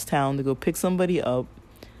across town to go pick somebody up,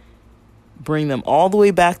 bring them all the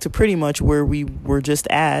way back to pretty much where we were just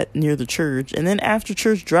at, near the church. And then after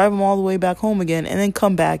church, drive them all the way back home again, and then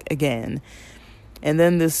come back again. And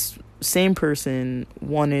then this same person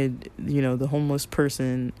wanted, the homeless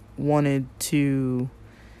person wanted to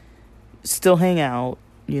still hang out,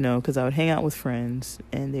 because I would hang out with friends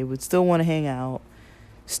and they would still want to hang out,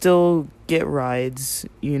 still get rides,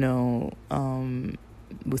 with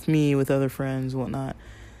me, with other friends, whatnot,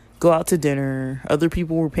 go out to dinner. Other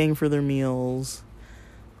people were paying for their meals.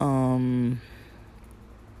 And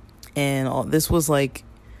this was like,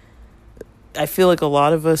 I feel like a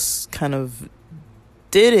lot of us kind of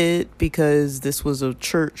did it because this was a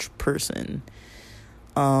church person.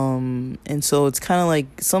 And so it's kind of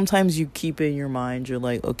like sometimes you keep in your mind, you're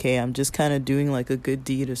like, okay, I'm just kind of doing like a good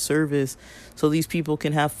deed of service so these people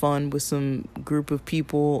can have fun with some group of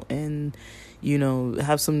people and,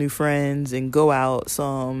 have some new friends and go out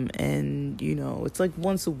some. And, it's like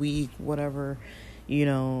once a week, whatever,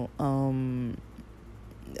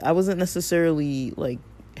 I wasn't necessarily like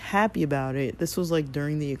happy about it. This was like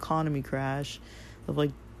during the economy crash of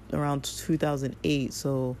like around 2008.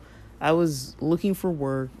 So I was looking for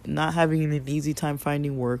work, not having an easy time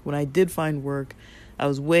finding work. When I did find work, I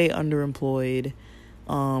was way underemployed,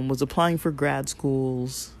 was applying for grad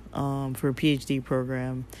schools, for a PhD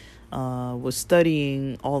program, was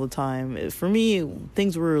studying all the time. For me,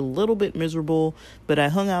 things were a little bit miserable, but I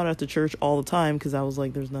hung out at the church all the time because I was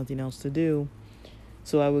like, there's nothing else to do.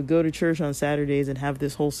 So I would go to church on Saturdays and have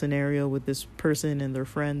this whole scenario with this person and their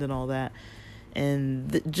friend and all that. And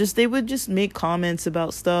they would just make comments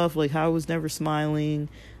about stuff like how I was never smiling.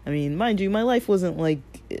 I mean, mind you, my life wasn't like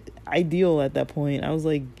ideal at that point. I was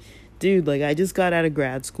like, dude, like I just got out of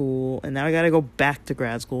grad school and now I got to go back to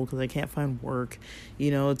grad school because I can't find work.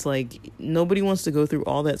 It's like nobody wants to go through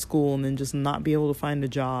all that school and then just not be able to find a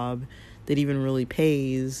job that even really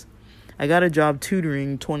pays. I got a job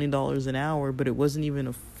tutoring, $20 an hour, but it wasn't even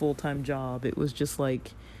a full-time job. It was just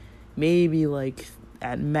like maybe like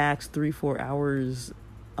at max 3-4 hours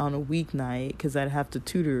on a weeknight because I'd have to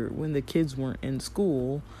tutor when the kids weren't in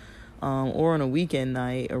school, or on a weekend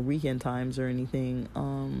night or weekend times or anything.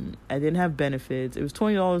 I didn't have benefits. It was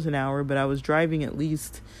 $20 an hour, but I was driving at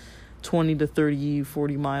least 20 to 30,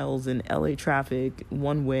 40 miles in LA traffic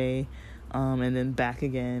one way, and then back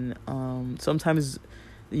again. Sometimes,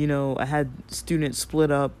 I had students split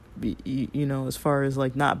up, as far as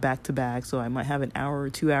like not back to back. So I might have an hour or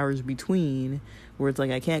 2 hours between where it's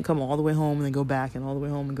like I can't come all the way home and then go back and all the way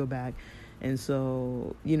home and go back. And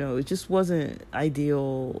so, it just wasn't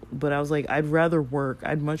ideal. But I was like, I'd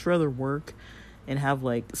much rather work and have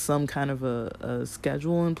like some kind of a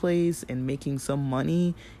schedule in place and making some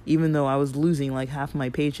money, even though I was losing like half my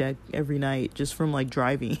paycheck every night just from like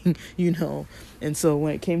driving, And so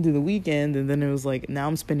when it came to the weekend, and then it was like, now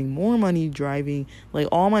I'm spending more money driving, like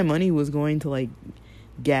all my money was going to like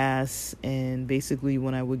gas. And basically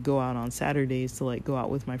when I would go out on Saturdays to like go out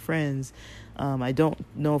with my friends, I don't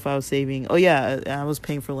know if I was saving. Oh yeah, I was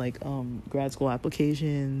paying for like grad school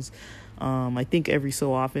applications. I think every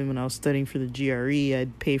so often when I was studying for the GRE,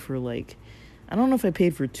 I'd pay for like, I don't know if I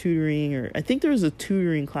paid for tutoring, or I think there was a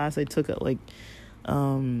tutoring class I took at like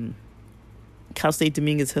Cal State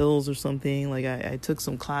Dominguez Hills or something. Like I took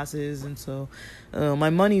some classes, and so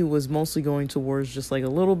my money was mostly going towards just like a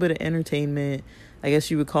little bit of entertainment. I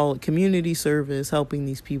guess you would call it community service, helping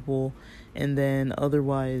these people. And then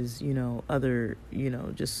otherwise,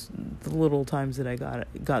 just the little times that I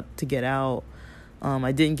got to get out.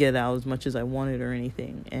 I didn't get out as much as I wanted or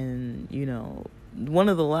anything. And, one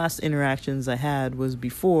of the last interactions I had was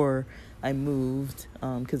before I moved,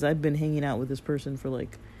 because I'd been hanging out with this person for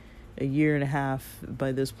like a year and a half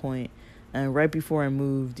by this point. And right before I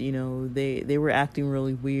moved, they were acting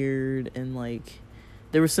really weird, and like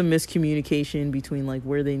there was some miscommunication between like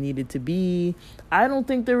where they needed to be. I don't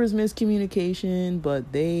think there was miscommunication,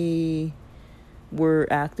 but they were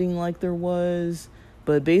acting like there was.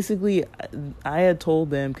 But basically, I had told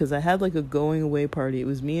them, because I had like a going away party. It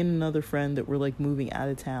was me and another friend that were like moving out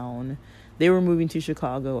of town. They were moving to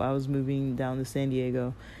Chicago. I was moving down to San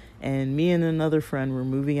Diego. And me and another friend were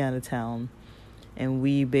moving out of town. And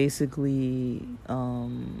we basically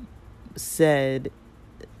said,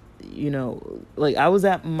 like I was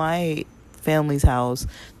at my family's house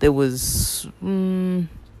that was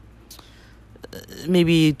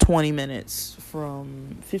maybe 20 minutes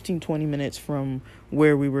from 20 minutes from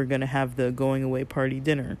where we were going to have the going away party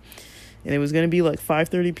dinner. And it was going to be like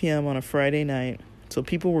 5:30 p.m. on a Friday night. So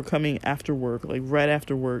people were coming after work, like right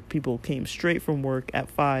after work. People came straight from work at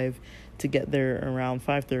 5 to get there around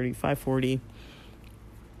 5:30, 5:40.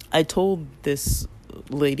 I told this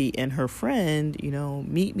lady and her friend,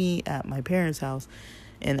 meet me at my parents' house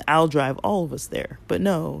and I'll drive all of us there. But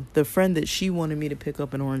no, the friend that she wanted me to pick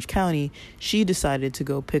up in Orange County, she decided to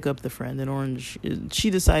go pick up the friend in Orange.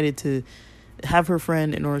 She decided to have her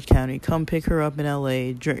friend in Orange County come pick her up in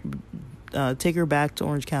LA, take her back to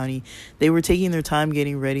Orange County. They were taking their time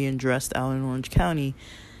getting ready and dressed out in Orange County.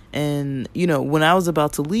 And, when I was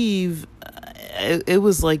about to leave, it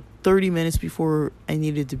was like 30 minutes before I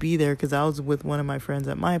needed to be there, because I was with one of my friends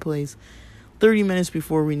at my place. 30 minutes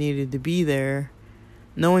before we needed to be there,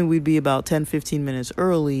 knowing we'd be about 10-15 minutes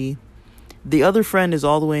early. The other friend is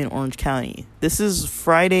all the way in Orange County. This is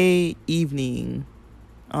Friday evening,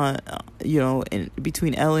 in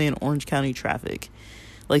between LA and Orange County traffic.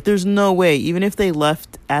 Like, there's no way, even if they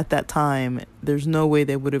left at that time, there's no way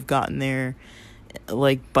they would have gotten there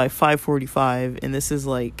like by 5:45, and this is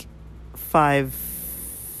like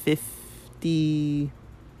 5:50.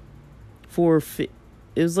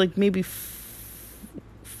 It was like maybe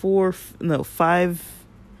five,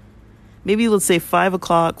 maybe let's say 5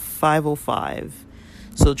 o'clock, 5:05.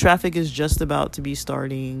 So traffic is just about to be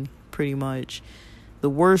starting, pretty much. The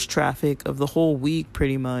worst traffic of the whole week,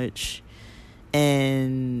 pretty much.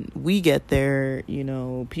 And we get there,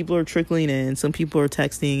 people are trickling in. Some people are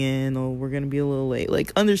texting in, oh, we're going to be a little late.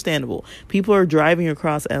 Like, understandable. People are driving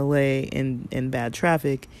across LA in bad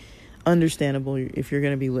traffic. Understandable if you're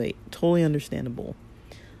going to be late. Totally understandable.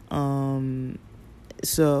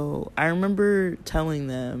 So I remember telling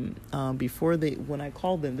them when I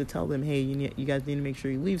called them to tell them, hey, you guys need to make sure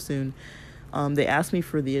you leave soon. They asked me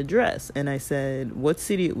for the address, and I said what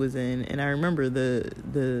city it was in, and I remember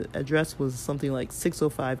the address was something like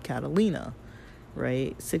 605 Catalina,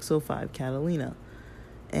 right? 605 Catalina.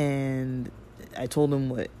 And I told them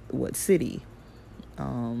what city.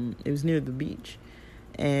 It was near the beach.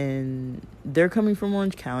 And they're coming from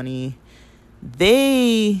Orange County.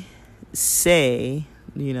 They say,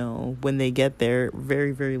 when they get there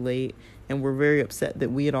very, very late, and we're very upset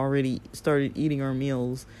that we had already started eating our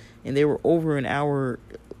meals, and they were over an hour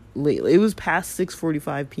late. It was past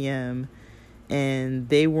 6:45 p.m., and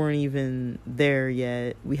they weren't even there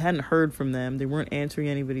yet. We hadn't heard from them. They weren't answering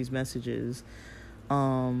anybody's messages.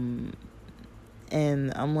 And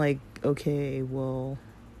I'm like, okay, well,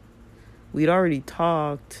 we'd already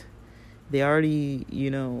talked. They already,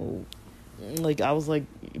 like, I was like,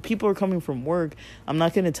 people are coming from work. I'm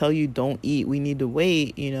not going to tell you don't eat. We need to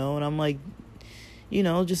wait, and I'm like,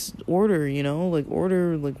 just order,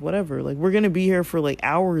 order, whatever. Like, we're going to be here for,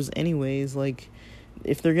 hours anyways. Like,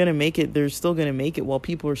 if they're going to make it, they're still going to make it while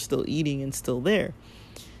people are still eating and still there.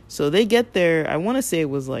 So they get there. I want to say it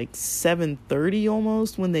was 7:30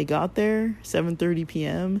 almost when they got there, 7:30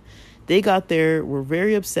 p.m. They got there, were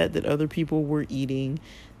very upset that other people were eating.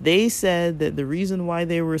 They said that the reason why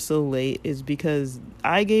they were so late is because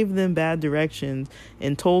I gave them bad directions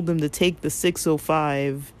and told them to take the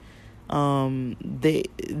 605. They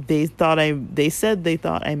said they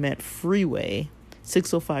thought I meant freeway,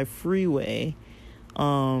 605 freeway,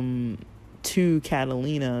 to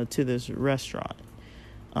Catalina, to this restaurant.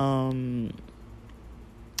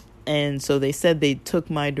 And so they said they took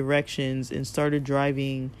my directions and started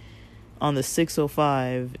driving on the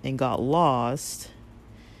 605 and got lost.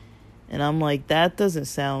 And I'm like, that doesn't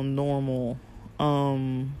sound normal.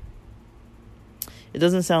 It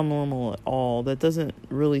doesn't sound normal at all. That doesn't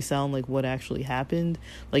really sound like what actually happened.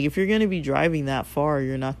 Like, if you're going to be driving that far,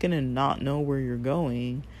 you're not going to not know where you're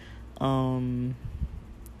going. And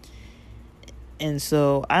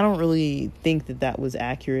so I don't really think that was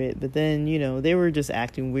accurate. But then, they were just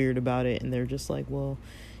acting weird about it. And they're just like, well,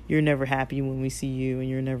 you're never happy when we see you, and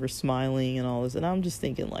you're never smiling and all this. And I'm just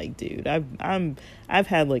thinking, dude, I've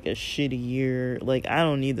had a shitty year. I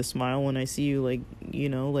don't need the smile when I see you. I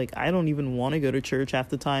don't even want to go to church half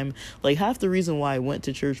the time. Half the reason why I went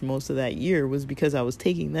to church most of that year was because I was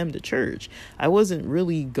taking them to church. I wasn't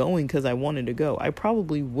really going because I wanted to go. I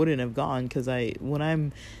probably wouldn't have gone because when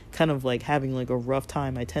I'm kind of having a rough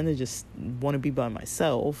time, I tend to just want to be by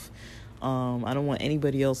myself. I don't want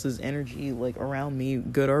anybody else's energy around me,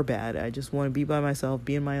 good or bad. I just want to be by myself,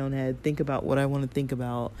 be in my own head, think about what I want to think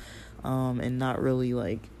about, and not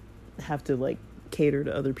really have to cater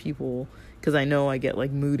to other people, because I know I get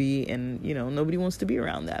moody, and nobody wants to be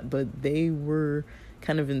around that. But they were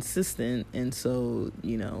kind of insistent, and so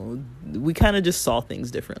we kind of just saw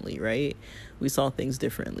things differently, right? We saw things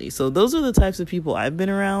differently. So those are the types of people I've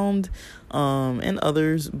been around, and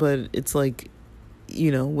others. But it's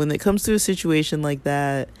when it comes to a situation like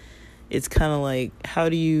that, it's kind of how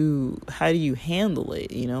do you handle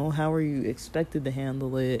it? How are you expected to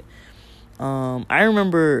handle it? I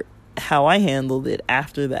remember how I handled it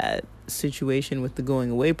after that situation with the going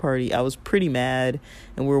away party. I was pretty mad,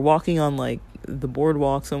 and we were walking on the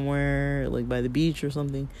boardwalk somewhere, by the beach or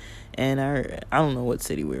something, and I don't know what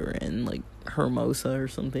city we were in, Hermosa or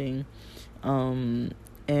something, and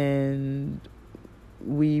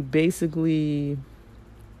we basically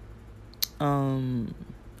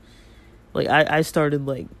I started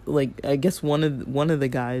I guess one of the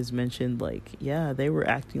guys mentioned yeah, they were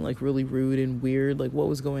acting really rude and weird, what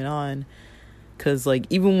was going on, because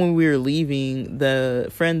even when we were leaving, the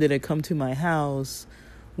friend that had come to my house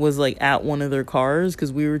was like at one of their cars,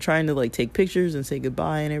 because we were trying to like take pictures and say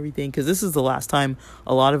goodbye and everything, because this is the last time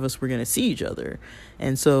a lot of us were gonna see each other.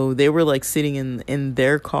 And so they were like sitting in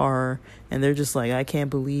their car, and they're just like, I can't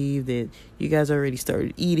believe that you guys already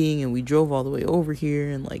started eating and we drove all the way over here.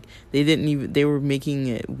 And like they were making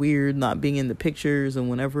it weird not being in the pictures, and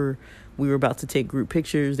whenever we were about to take group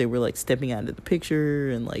pictures, they were like stepping out of the picture.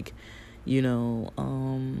 And like, we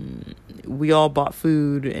all bought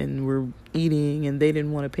food and we're eating, and they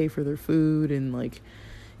didn't want to pay for their food. And like,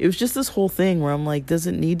 it was just this whole thing where I'm like, does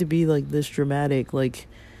it need to be like this dramatic? Like,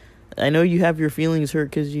 I know you have your feelings hurt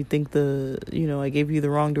because you think I gave you the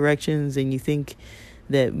wrong directions, and you think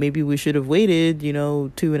that maybe we should have waited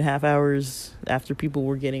 2.5 hours after people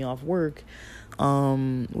were getting off work,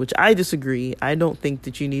 which I disagree. I don't think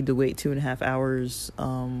that you need to wait 2.5 hours.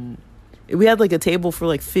 We had like a table for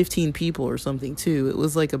like 15 people or something too. It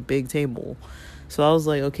was like a big table. So I was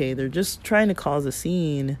like, okay, they're just trying to cause a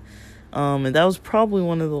scene. And that was probably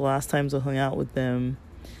one of the last times I hung out with them.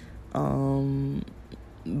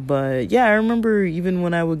 But yeah, I remember even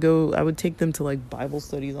when I would take them to like Bible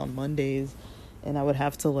studies on Mondays, and I would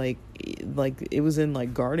have to like it was in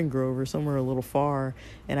like Garden Grove or somewhere a little far.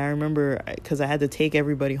 And I remember, because I had to take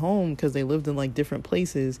everybody home because they lived in like different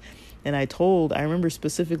places. And I remember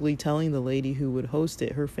specifically telling the lady who would host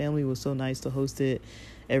it, her family was so nice to host it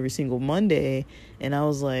every single Monday. And I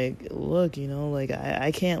was like, look, like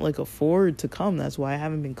I can't like afford to come. That's why I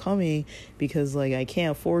haven't been coming, because like I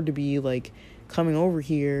can't afford to be like coming over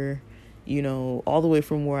here, all the way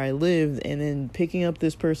from where I lived, and then picking up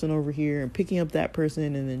this person over here and picking up that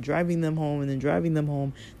person, and then driving them home, and then driving them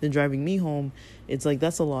home, then driving me home. It's like,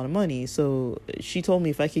 that's a lot of money. So she told me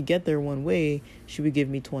if I could get there one way, she would give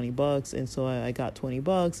me $20. And so I got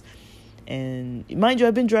 $20. And mind you,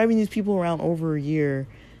 I've been driving these people around over a year.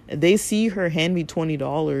 They see her hand me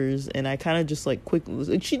 $20, and I kind of just like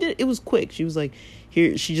it was quick. She was like,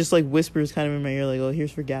 here, she just like whispers kind of in my ear, like, oh,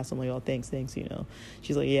 here's for gas. I'm like, oh, thanks.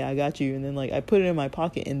 She's like, yeah, I got you. And then like I put it in my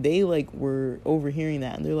pocket, and they like were overhearing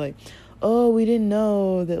that, and they're like, oh, we didn't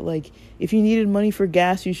know that like if you needed money for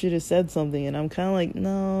gas, you should have said something. And I'm kind of like,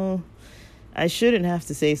 no, I shouldn't have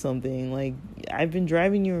to say something. Like, I've been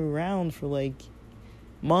driving you around for like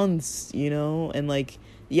months, and like,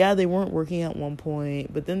 yeah, they weren't working at one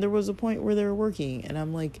point, but then there was a point where they were working. And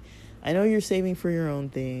I'm like, I know you're saving for your own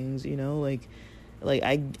things, like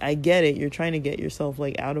I get it. You're trying to get yourself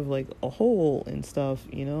like out of like a hole and stuff,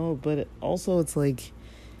 but also it's like,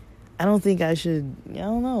 I don't think I should, I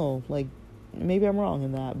don't know, like maybe I'm wrong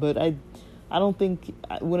in that, but I don't think,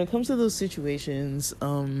 when it comes to those situations, I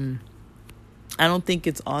don't think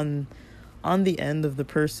it's on the end of the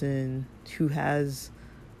person who has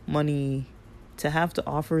money to have to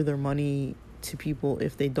offer their money to people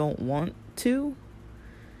if they don't want to.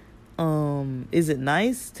 Is it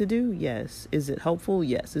nice to do? Yes. Is it helpful?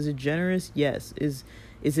 Yes. Is it generous? Yes. Is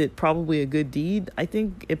it probably a good deed? I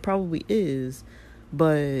think it probably is.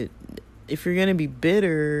 But if you're gonna be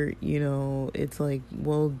bitter, it's like,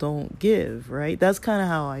 well, don't give, right? That's kind of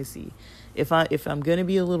how I see. If I'm gonna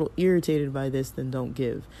be a little irritated by this, then don't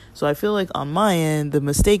give. So I feel like on my end, the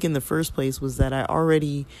mistake in the first place was that I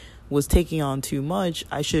already was taking on too much.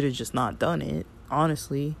 I should have just not done it,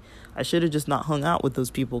 honestly. I should have just not hung out with those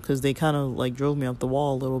people, because they kind of like drove me up the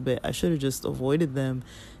wall a little bit. I should have just avoided them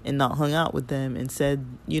and not hung out with them and said,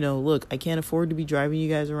 look, I can't afford to be driving you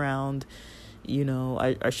guys around.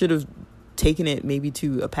 I should have taken it maybe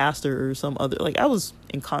to a pastor or some other, like I was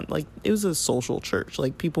like it was a social church.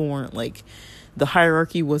 Like people weren't like, the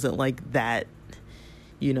hierarchy wasn't like that,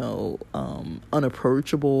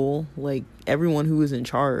 unapproachable. Like everyone who was in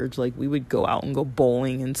charge, like we would go out and go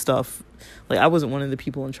bowling and stuff. Like I wasn't one of the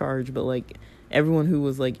people in charge, but like everyone who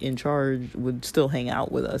was like in charge would still hang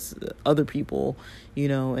out with us, other people,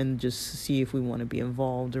 and just see if we want to be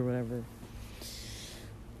involved or whatever.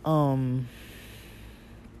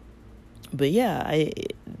 But yeah,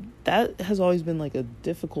 that has always been like a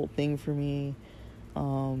difficult thing for me,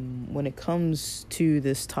 when it comes to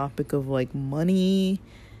this topic of like money,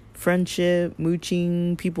 friendship,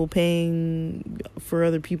 mooching, people paying for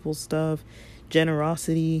other people's stuff,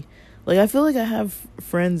 generosity. Like I feel like I have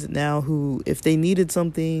friends now who, if they needed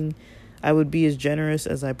something, I would be as generous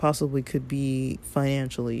as I possibly could be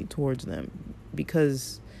financially towards them,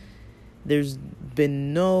 because there's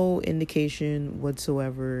been no indication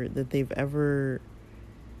whatsoever that they've ever,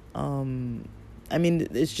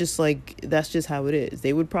 it's just like, that's just how it is.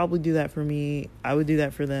 They would probably do that for me. I would do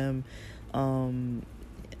that for them.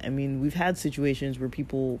 We've had situations where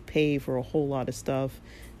people pay for a whole lot of stuff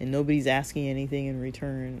and nobody's asking anything in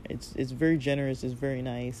return. It's very generous. It's very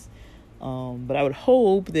nice. But I would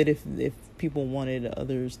hope that if people wanted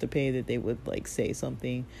others to pay, that they would like say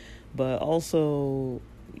something. But also,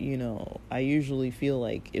 I usually feel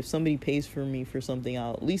like if somebody pays for me for something,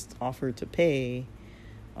 I'll at least offer to pay.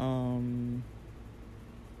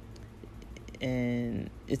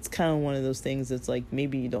 And it's kind of one of those things that's like,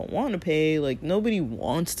 maybe you don't want to pay. Like, nobody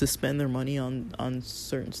wants to spend their money on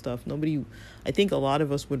certain stuff. I think a lot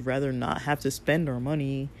of us would rather not have to spend our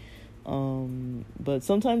money. But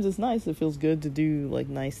sometimes it's nice. It feels good to do like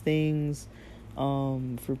nice things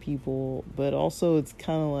for people. But also it's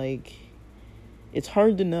kind of like, it's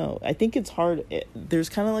hard to know. I think it's hard. There's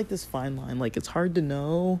kind of like this fine line. Like, it's hard to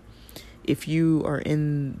know if you are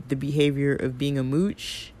in the behavior of being a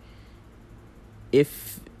mooch,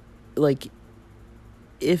 if the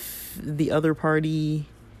other party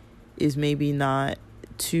is maybe not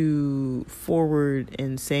too forward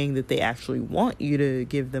in saying that they actually want you to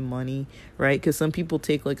give them money, right? Because some people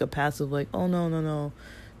take like a passive, like, oh, no,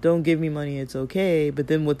 don't give me money, it's okay. But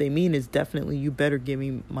then what they mean is definitely, you better give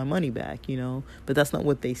me my money back, but that's not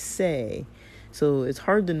what they say. So it's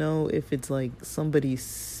hard to know if it's like somebody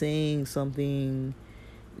saying something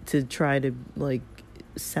to try to like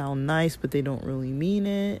sound nice, but they don't really mean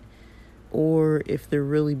it, or if they're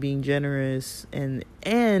really being generous, and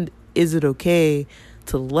is it okay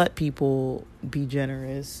to let people be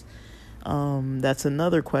generous? That's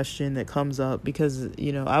another question that comes up, because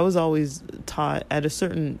I was always taught at a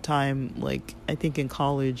certain time, like I think in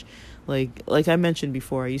college, like I mentioned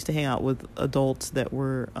before, I used to hang out with adults that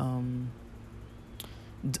were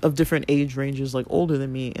of different age ranges, like older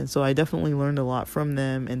than me, and so I definitely learned a lot from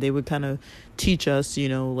them, and they would kind of teach us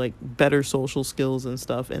like better social skills and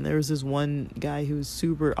stuff. And there was this one guy who was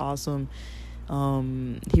super awesome.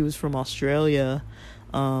 He was from Australia.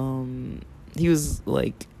 He was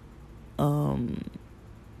like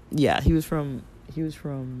he was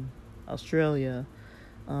from Australia,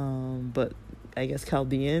 but I guess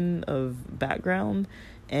Chaldean of background,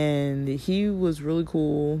 and he was really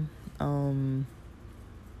cool.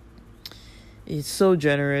 He's so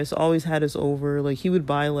generous, always had us over. Like, he would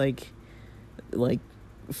buy like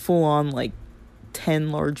full on like 10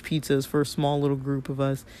 large pizzas for a small little group of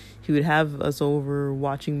us. He would have us over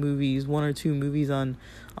watching movies, 1 or 2 movies on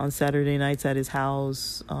Saturday nights at his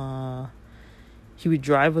house. He would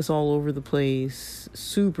drive us all over the place.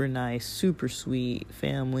 Super nice, super sweet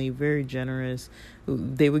family, very generous.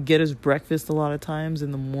 They would get us breakfast a lot of times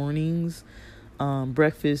in the mornings.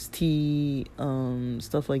 Breakfast, tea,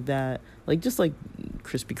 stuff like that. Like, just like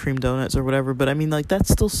Krispy Kreme donuts or whatever. But I mean, like, that's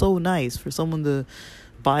still so nice for someone to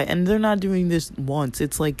buy. And they're not doing this once.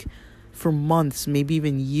 It's like for months, maybe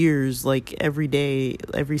even years. Like, every day,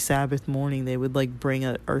 every Sabbath morning, they would like bring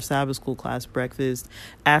our Sabbath school class breakfast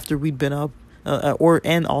after we'd been up,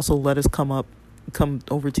 and also let us come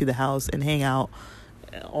over to the house and hang out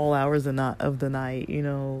all hours of the night.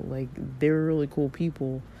 Like, they were really cool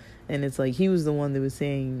people. And it's like, he was the one that was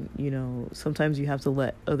saying, sometimes you have to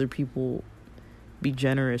let other people be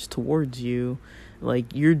generous towards you. Like,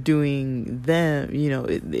 you're doing them,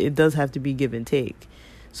 it does have to be give and take.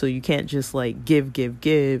 So you can't just like give,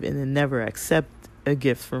 and then never accept a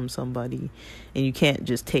gift from somebody. And you can't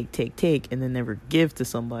just take, and then never give to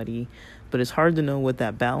somebody. But it's hard to know what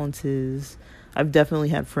that balance is. I've definitely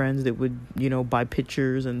had friends that would, buy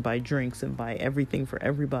pictures and buy drinks and buy everything for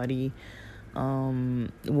everybody.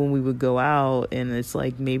 When we would go out, and it's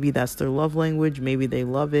like, maybe that's their love language, maybe they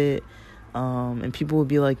love it, and people would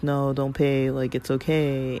be like, no, don't pay, like, it's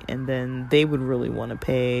okay, and then they would really want to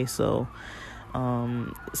pay. So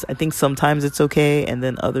I think sometimes it's okay, and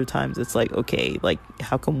then other times it's like, okay, like,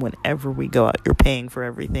 how come whenever we go out you're paying for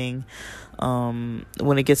everything?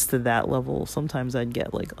 When it gets to that level, sometimes I'd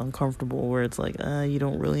get like uncomfortable, where it's like, you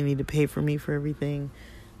don't really need to pay for me for everything.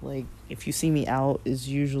 Like, if you see me out, is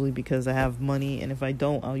usually because I have money, and if I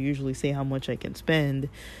don't, I'll usually say how much I can spend.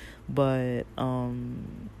 But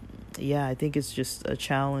yeah, I think it's just a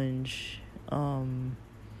challenge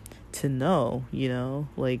to know,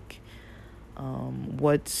 like,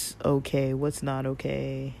 what's okay, what's not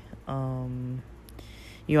okay.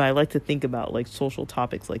 I like to think about like social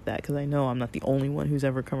topics like that, because I know I'm not the only one who's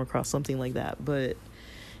ever come across something like that. But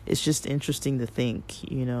it's just interesting to think,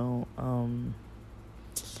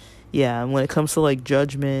 yeah, and when it comes to like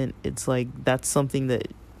judgment, it's like, that's something that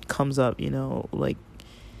comes up, like,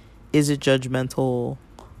 is it judgmental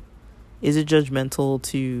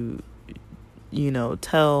to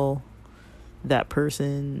tell that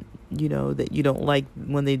person that you don't like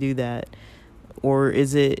when they do that? Or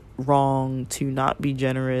is it wrong to not be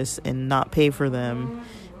generous and not pay for them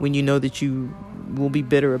when you know that you will be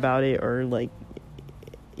bitter about it, or like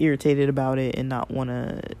irritated about it, and not want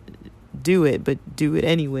to do it, but do it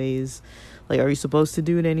anyways. Like, are you supposed to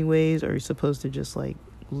do it anyways? Or are you supposed to just, like,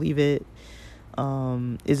 leave it?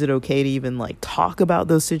 Is it okay to even, like, talk about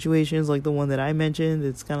those situations, like the one that I mentioned?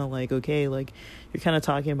 It's kind of like, okay, like, you're kind of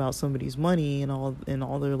talking about somebody's money and all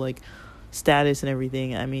their, like, status and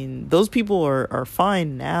everything. I mean, those people are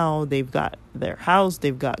fine now. They've got their house,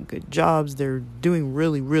 they've got good jobs, they're doing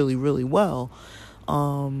really, really, really well.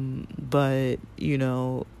 But, you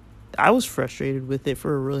know, I was frustrated with it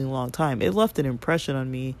for a really long time. It left an impression on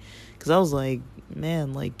me because I was like,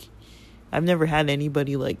 man, like, I've never had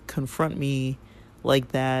anybody, like, confront me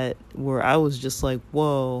like that where I was just like,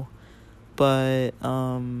 whoa. But,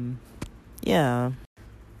 yeah.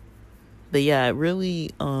 But, yeah, it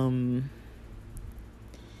really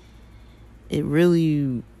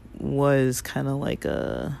was kind of like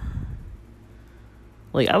I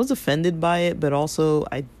was offended by it, but also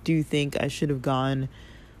I do think I should have gone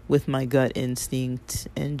with my gut instinct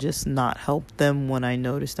and just not helped them when I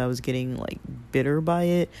noticed I was getting, like, bitter by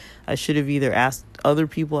it. I should have either asked other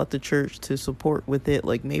people at the church to support with it.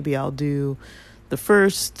 Like, maybe I'll do the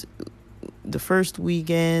first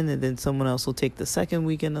weekend, and then someone else will take the second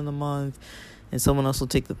weekend of the month, and someone else will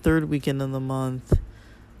take the third weekend of the month.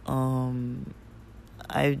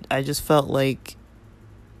 I just felt like,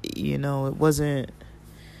 you know, it wasn't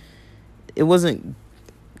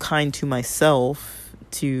kind to myself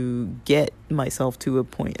to get myself to a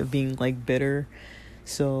point of being, like, bitter.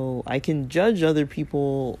 So I can judge other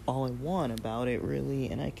people all I want about it, really,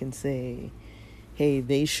 and I can say, hey,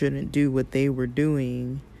 they shouldn't do what they were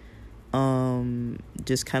doing.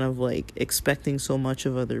 Just kind of, like, expecting so much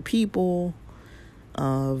of other people,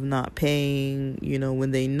 of not paying, you know,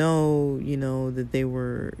 when they know, you know, that they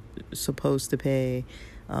were supposed to pay,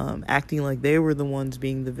 acting like they were the ones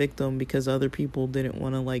being the victim because other people didn't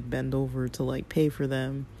want to, like, bend over to, like, pay for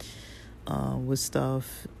them, with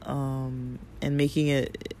stuff, and making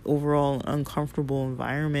it overall an uncomfortable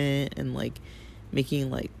environment, and, like, making,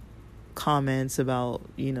 like, comments about,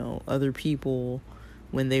 you know, other people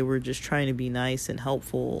when they were just trying to be nice and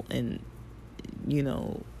helpful, and, you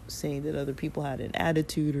know, saying that other people had an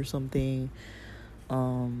attitude or something.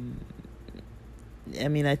 I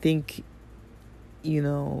mean, I think, you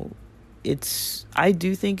know, I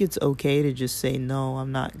do think it's okay to just say, no,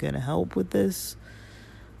 I'm not going to help with this.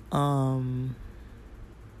 But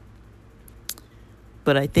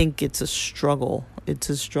I think it's a struggle. It's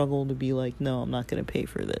a struggle to be like, no, I'm not going to pay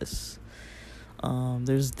for this.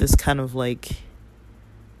 There's this kind of, like,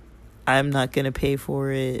 I'm not going to pay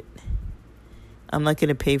for it. I'm not going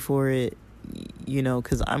to pay for it, you know,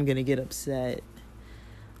 because I'm going to get upset.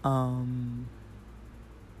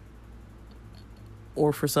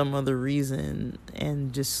 Or for some other reason.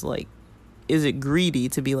 And just, like, is it greedy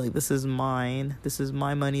to be like, this is mine. This is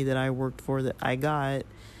my money that I worked for, that I got.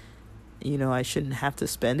 You know, I shouldn't have to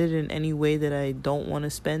spend it in any way that I don't want to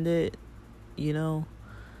spend it, you know?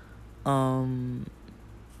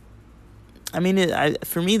 I mean,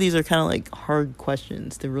 for me, these are kind of, like, hard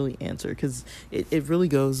questions to really answer, because it really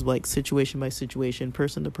goes, like, situation by situation,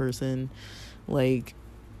 person to person, like,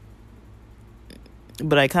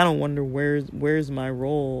 but I kind of wonder where's my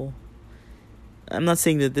role. I'm not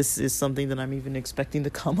saying that this is something that I'm even expecting to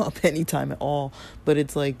come up anytime at all, but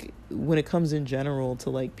it's like, when it comes in general to,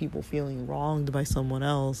 like, people feeling wronged by someone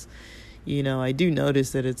else, you know, I do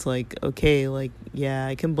notice that it's like, okay, like, yeah,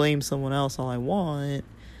 I can blame someone else all I want.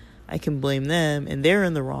 I can blame them, and they're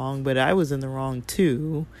in the wrong, but I was in the wrong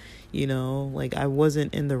too, you know, like, I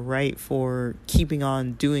wasn't in the right for keeping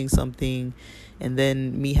on doing something, and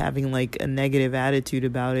then me having, like, a negative attitude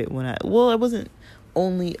about it I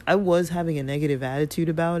was having a negative attitude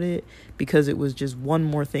about it because it was just one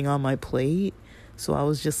more thing on my plate. So I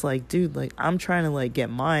was just like, dude, like, I'm trying to, like,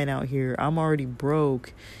 get mine out here. I'm already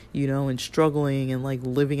broke, you know, and struggling and, like,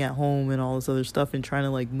 living at home and all this other stuff, and trying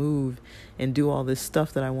to, like, move and do all this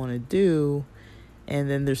stuff that I want to do.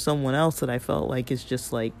 And then there's someone else that I felt like is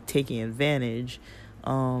just, like, taking advantage.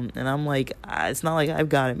 And I'm like, it's not like I've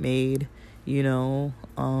got it made, you know.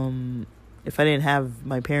 If I didn't have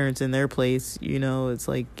my parents in their place, you know, it's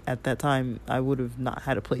like, at that time I would have not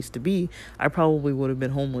had a place to be. I probably would have been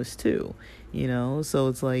homeless too, you know. So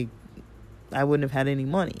it's like, I wouldn't have had any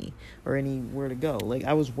money or anywhere to go. Like,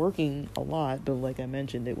 I was working a lot, but like I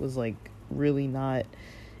mentioned, it was, like, really not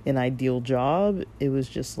an ideal job. It was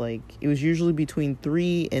just, like, it was usually between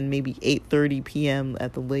 3 and maybe 8:30 p.m.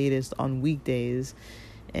 at the latest on weekdays,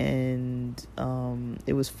 and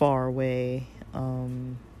it was far away,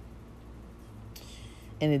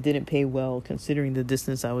 and it didn't pay well considering the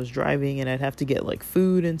distance I was driving, and I'd have to get, like,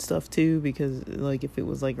 food and stuff too, because, like, if it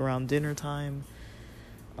was, like, around dinner time,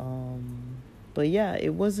 But yeah,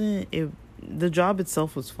 the job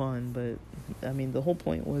itself was fun, but I mean, the whole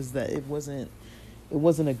point was that it wasn't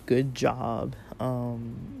a good job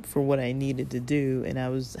for what I needed to do, and I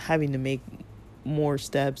was having to make more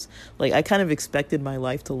steps. Like, I kind of expected my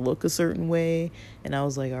life to look a certain way, and I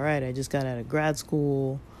was like, all right, I just got out of grad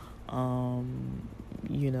school. I'm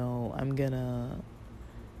gonna,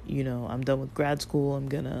 I'm done with grad school. I'm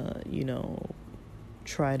gonna,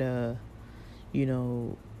 try to, you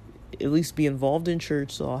know, at least be involved in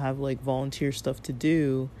church, so I'll have like volunteer stuff to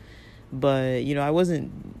do. But I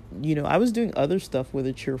wasn't, I was doing other stuff with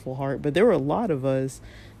a cheerful heart, but there were a lot of us.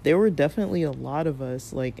 There were definitely a lot of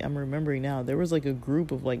us. Like, I'm remembering now, there was like a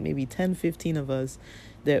group of like maybe 10, 15 of us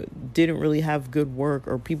that didn't really have good work,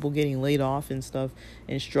 or people getting laid off and stuff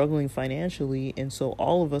and struggling financially. And so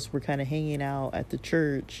all of us were kind of hanging out at the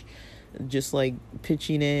church, just like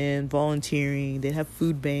pitching in, volunteering. They'd have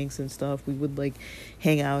food banks and stuff. We would like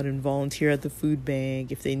hang out and volunteer at the food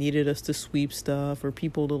bank if they needed us to sweep stuff, or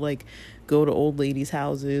people to like go to old ladies'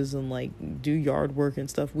 houses and like do yard work and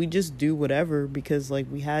stuff. We just do whatever, because like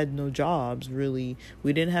we had no jobs really.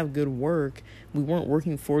 We didn't have good work. We weren't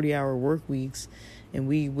working 40-hour work weeks, and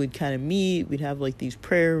we would kind of meet. We'd have like these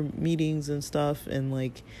prayer meetings and stuff, and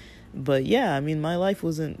like, but yeah, I mean, my life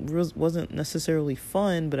wasn't necessarily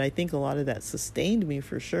fun, but I think a lot of that sustained me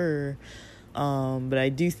for sure. But I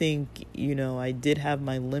do think, I did have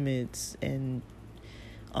my limits, and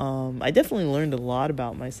I definitely learned a lot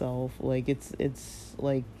about myself. Like, it's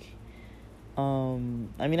like, I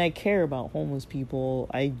mean, I care about homeless people.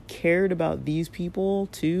 I cared about these people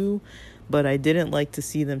too, but I didn't like to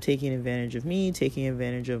see them taking advantage of me, taking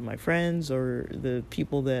advantage of my friends or the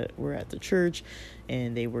people that were at the church.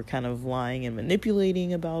 And they were kind of lying and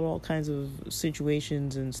manipulating about all kinds of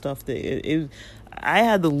situations and stuff. I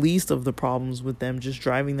had the least of the problems with them, just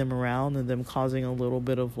driving them around and them causing a little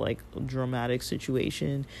bit of like dramatic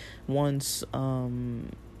situation once,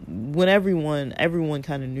 when everyone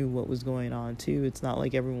kind of knew what was going on too. It's not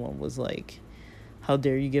like everyone was like, how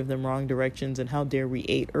dare you give them wrong directions, and how dare we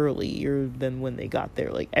ate earlier than when they got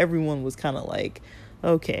there. Like, everyone was kind of like,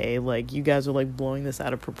 okay, like, you guys are like blowing this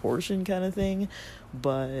out of proportion kind of thing.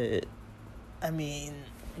 But I mean,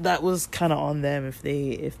 that was kind of on them if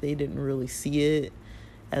they didn't really see it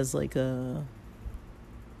as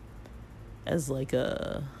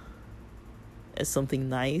something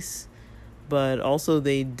nice. But also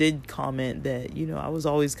they did comment that, I was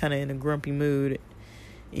always kind of in a grumpy mood,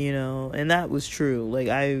 and that was true. Like,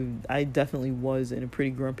 I definitely was in a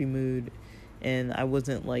pretty grumpy mood, and I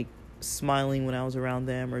wasn't like smiling when I was around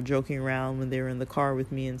them or joking around when they were in the car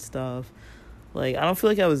with me and stuff. Like, I don't feel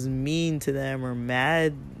like I was mean to them or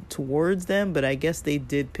mad towards them, but I guess they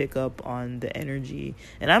did pick up on the energy,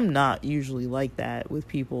 and I'm not usually like that with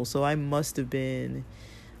people, so I must have been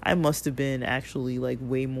actually like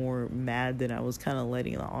way more mad than I was kind of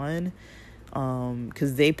letting on,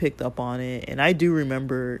 because they picked up on it. And I do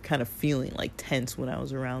remember kind of feeling like tense when I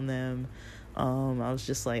was around them. I was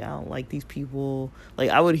just like, I don't like these people. Like,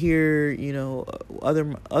 I would hear,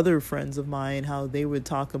 other friends of mine, how they would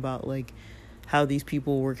talk about like how these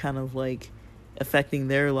people were kind of like affecting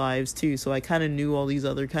their lives too. So I kind of knew all these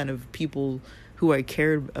other kind of people who I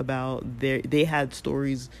cared about. They had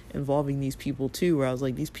stories involving these people too, where I was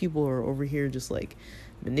like, these people are over here just like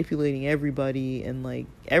manipulating everybody, and like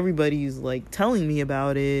everybody's like telling me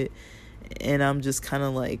about it, and I'm just kind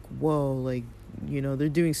of like, whoa, like, they're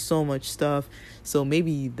doing so much stuff. So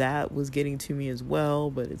maybe that was getting to me as well.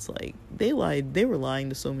 But it's like, they were lying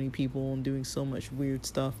to so many people and doing so much weird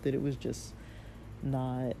stuff that it was just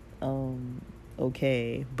not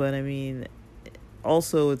okay. But I mean,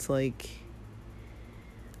 also it's like,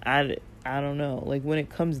 I don't know, like, when it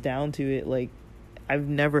comes down to it, like, I've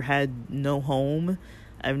never had no home.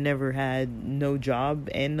 I've never had no job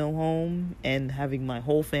and no home, and having my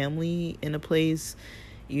whole family in a place,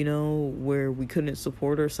 where we couldn't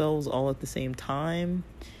support ourselves all at the same time.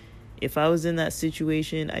 If I was in that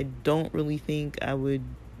situation, I don't really think I would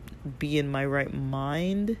be in my right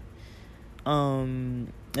mind.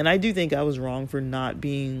 And I do think I was wrong for not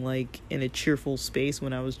being like in a cheerful space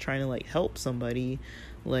when I was trying to like help somebody.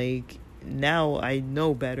 Like, now I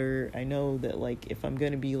know better. I know that like if I'm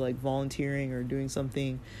going to be like volunteering or doing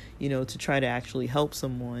something, to try to actually help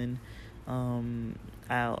someone, I'm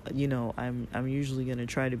usually going to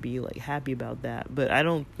try to be like happy about that. But I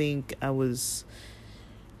don't think I was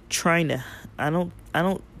trying to,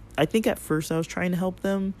 I think at first I was trying to help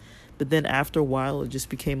them, but then after a while it just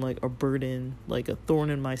became like a burden, like a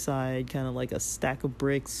thorn in my side, kind of like a stack of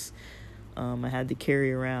bricks I had to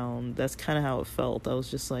carry around. That's kind of how it felt. I was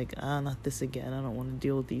just like, not this again. I don't want to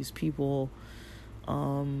deal with these people.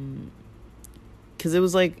 because it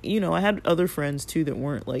was like, I had other friends too that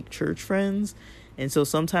weren't like church friends. And so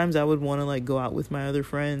sometimes I would want to like go out with my other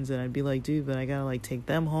friends, and I'd be like, dude, but I gotta like take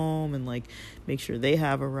them home and like make sure they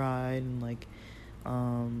have a ride. And like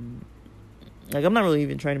I'm not really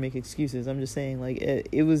even trying to make excuses. I'm just saying, like,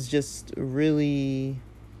 it was just really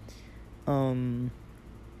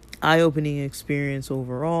eye-opening experience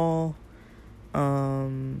overall,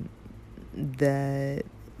 that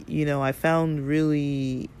I found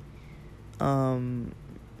really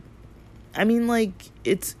like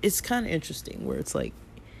it's kind of interesting, where it's like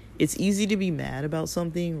it's easy to be mad about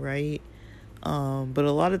something, right? But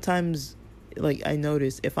a lot of times, like, I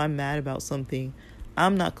notice if I'm mad about something,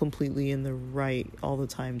 I'm not completely in the right all the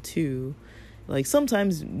time too. Like,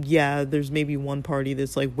 sometimes, yeah, there's maybe one party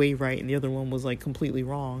that's like way right and the other one was like completely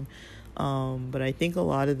wrong. But I think a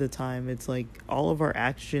lot of the time it's like all of our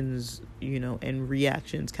actions, and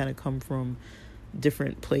reactions kind of come from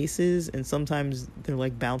different places, and sometimes they're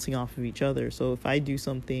like bouncing off of each other. So if I do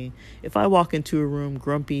something, if I walk into a room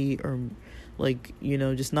grumpy, or like,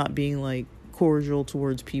 just not being like cordial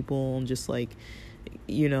towards people, and just like,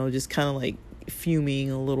 just kind of like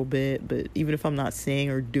fuming a little bit, but even if I'm not saying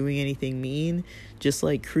or doing anything mean, just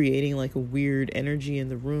like creating like a weird energy in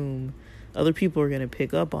the room, other people are going to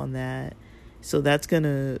pick up on that. So that's going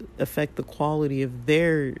to affect the quality of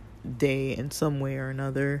their day in some way or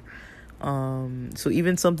another. So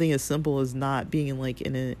even something as simple as not being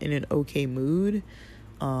in an okay mood.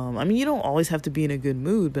 You don't always have to be in a good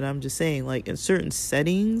mood, but I'm just saying, like, in certain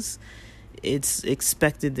settings, it's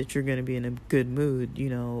expected that you're going to be in a good mood,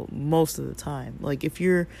 most of the time. Like, if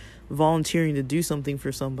you're volunteering to do something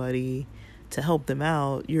for somebody to help them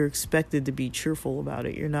out, you're expected to be cheerful about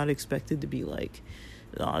it. You're not expected to be like,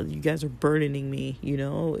 oh, you guys are burdening me,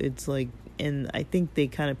 It's like, and I think they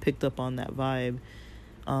kind of picked up on that vibe.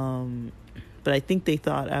 But I think they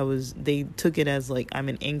took it as like I'm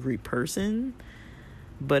an angry person,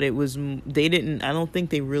 but I don't think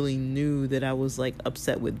they really knew that I was like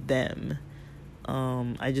upset with them.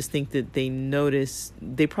 I just think that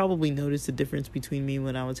they probably noticed the difference between me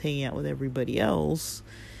when I was hanging out with everybody else,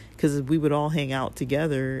 because we would all hang out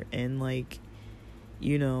together, and like,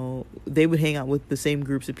 they would hang out with the same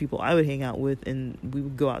groups of people I would hang out with, and we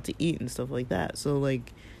would go out to eat and stuff like that. So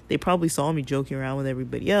like, they probably saw me joking around with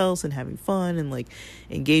everybody else and having fun and like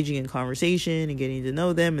engaging in conversation and getting to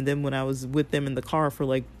know them. And then when I was with them in the car for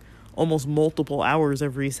like almost multiple hours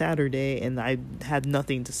every Saturday, and I had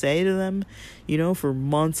nothing to say to them, for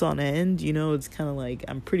months on end, it's kind of like,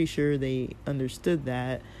 I'm pretty sure they understood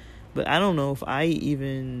that. But I don't know if I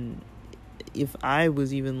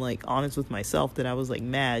was even like honest with myself that I was like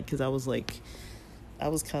mad, because I was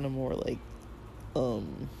kind of more like,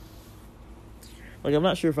 I'm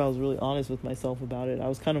not sure if I was really honest with myself about it. I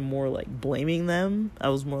was kind of more like blaming them. I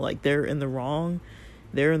was more like, they're in the wrong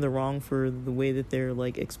for the way that they're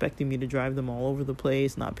like expecting me to drive them all over the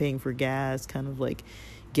place, not paying for gas, kind of like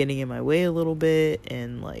getting in my way a little bit,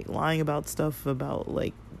 and like lying about stuff about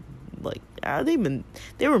they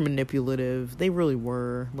were manipulative. They really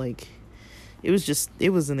were. Like,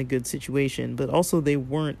 it wasn't a good situation, but also they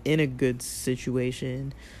weren't in a good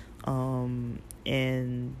situation.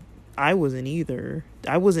 And I wasn't either.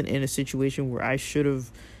 I wasn't in a situation where I should have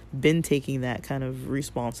been taking that kind of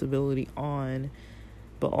responsibility on.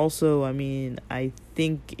 But also, I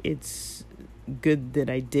think it's good that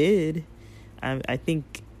I did. I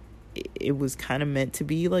think it was kind of meant to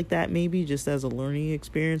be like that, maybe just as a learning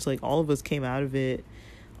experience. Like, all of us came out of it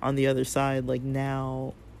on the other side. Like,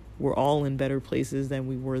 now we're all in better places than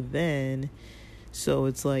we were then. So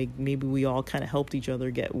it's like, maybe we all kind of helped each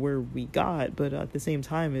other get where we got. But at the same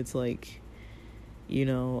time, it's like, I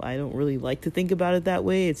don't really like to think about it that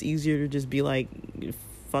way. It's easier to just be like,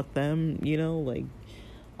 fuck them,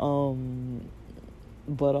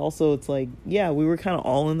 but also it's like, yeah, we were kind of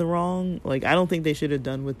all in the wrong. Like, I don't think they should have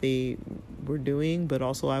done what they were doing, but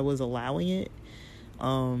also I was allowing it.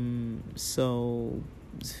 So,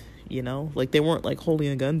 like, they weren't like holding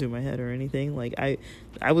a gun to my head or anything. Like, I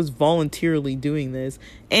was voluntarily doing this,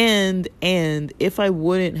 and if I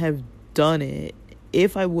wouldn't have done it,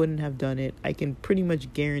 I can pretty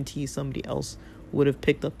much guarantee somebody else would have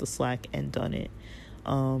picked up the slack and done it.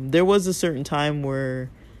 There was a certain time where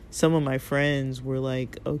some of my friends were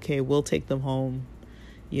like, okay, we'll take them home,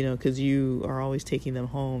 because you are always taking them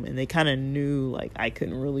home. And they kind of knew, like, I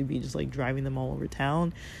couldn't really be just like driving them all over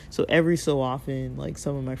town. So every so often, like,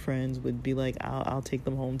 some of my friends would be like, I'll take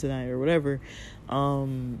them home tonight or whatever.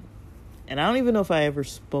 And I don't even know if I ever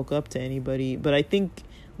spoke up to anybody, but I think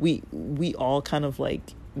we all kind of like,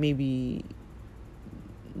 maybe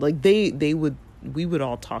like they would we would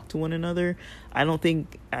all talk to one another. I don't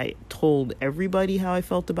think I told everybody how I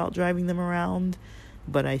felt about driving them around,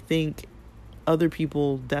 but I think other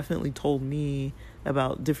people definitely told me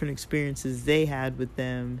about different experiences they had with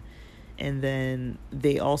them. And then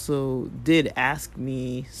they also did ask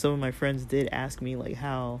me, some of my friends did ask me, like,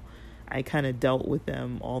 how I kind of dealt with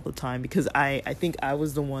them all the time, because I think I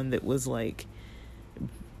was the one that was like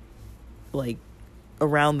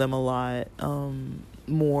around them a lot,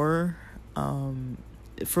 more,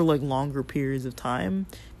 for like longer periods of time,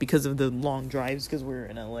 because of the long drives, because we're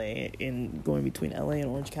in LA, in going between LA and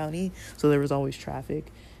Orange County, so there was always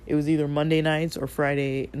traffic. It was either Monday nights or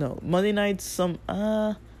Monday nights,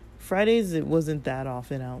 Fridays it wasn't that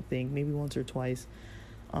often, I don't think, maybe once or twice.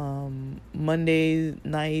 Monday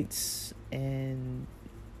nights and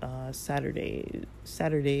Saturday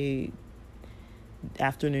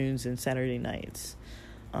afternoons and Saturday nights.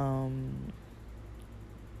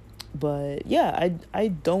 But yeah, I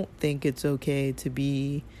don't think it's okay to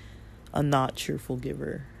be a not cheerful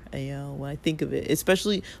giver. When I think of it,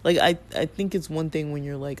 especially like I think it's one thing when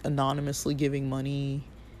you're like anonymously giving money,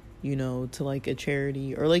 to like a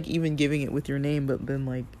charity, or like even giving it with your name, but then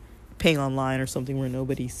like paying online or something where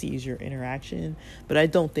nobody sees your interaction. But I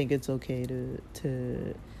don't think it's okay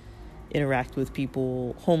to interact with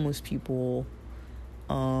people, homeless people,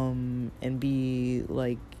 and be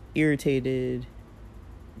like irritated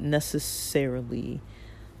necessarily.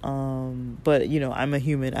 But I'm a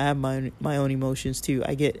human. I have my own emotions too.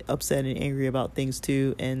 I get upset and angry about things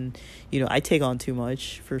too, and I take on too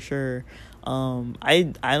much for sure.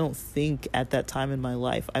 I don't think at that time in my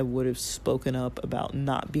life I would have spoken up about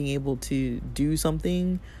not being able to do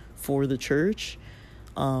something for the church.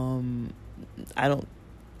 I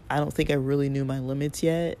don't think I really knew my limits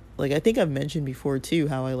yet. Like, I think I've mentioned before too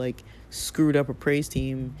how I like screwed up a praise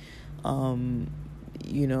team, because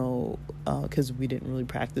we didn't really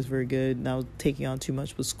practice very good, and I was taking on too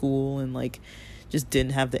much with school, and like just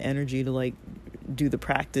didn't have the energy to like do the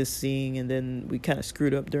practicing, and then we kind of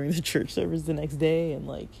screwed up during the church service the next day, and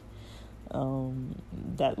like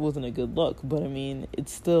that wasn't a good look. But I mean,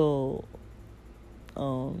 it's still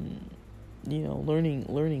learning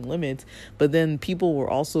limits. But then people were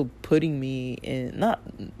also putting me in,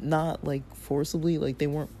 not like forcibly, like they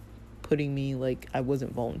weren't putting me, like I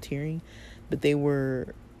wasn't volunteering, but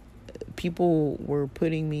people were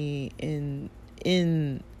putting me in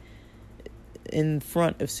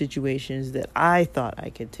front of situations that I thought I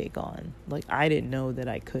could take on. Like, I didn't know that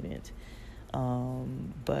I couldn't.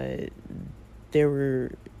 But there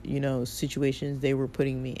were, situations they were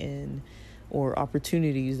putting me in, or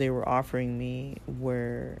opportunities they were offering me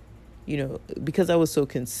where, because I was so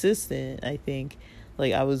consistent, I think,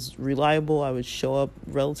 like, I was reliable, I would show up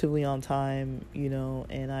relatively on time,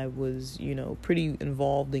 and I was, pretty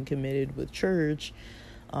involved and committed with church,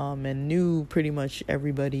 and knew pretty much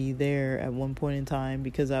everybody there at one point in time,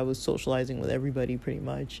 because I was socializing with everybody pretty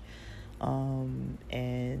much.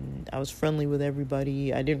 And I was friendly with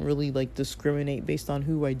everybody. I didn't really like discriminate based on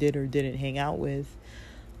who I did or didn't hang out with.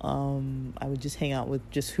 I would just hang out with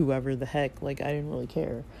just whoever the heck. Like, I didn't really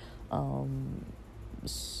care.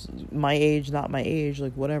 My age, not my age,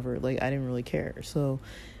 like whatever. Like, I didn't really care. So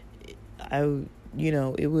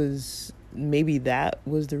it was, maybe that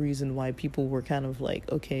was the reason why people were kind of like,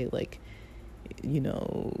 okay, like,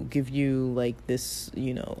 give you like this,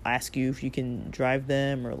 ask you if you can drive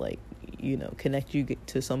them, or like, connect you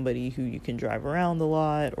to somebody who you can drive around a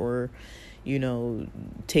lot, or,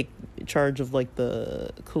 take charge of like the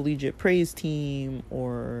collegiate praise team,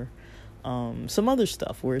 or some other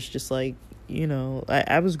stuff where it's just like,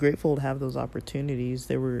 I was grateful to have those opportunities.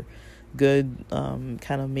 They were good, kind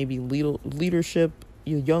of maybe leadership,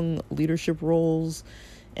 young leadership roles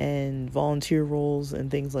and volunteer roles and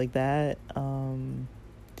things like that.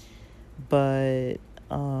 But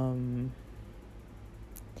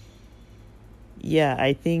yeah,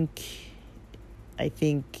 I think I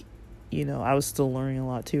was still learning a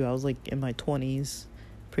lot too. I was like in my 20s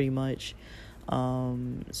pretty much.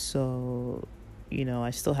 So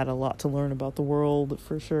I still had a lot to learn about the world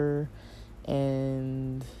for sure.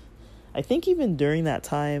 And I think even during that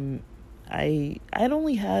time, I'd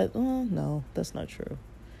only had, no, that's not true.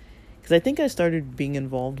 Because I think I started being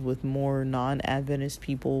involved with more non-Adventist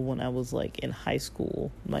people when I was like in high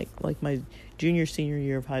school, like my senior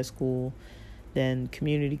year of high school, then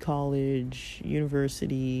community college,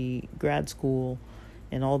 university, grad school,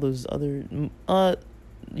 and all those other,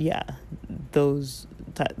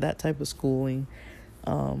 that type of schooling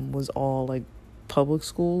was all like public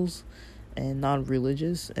schools and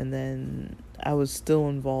non-religious. And then I was still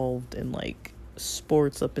involved in like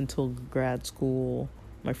sports up until grad school,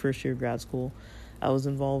 my first year of grad school. I was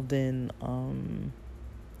involved in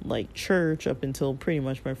like church up until pretty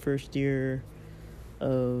much my first year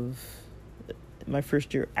after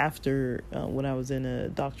when I was in a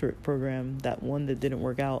doctorate program, that one that didn't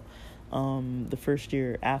work out. The first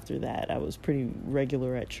year after that, I was pretty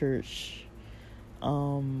regular at church.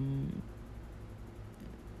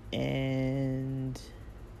 And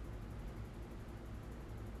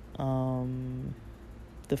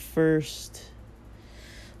the first,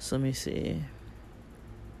 so let me see.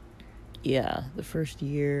 Yeah, the first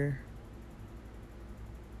year.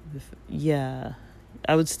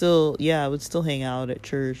 I would still hang out at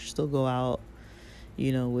church, still go out,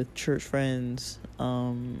 with church friends.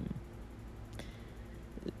 So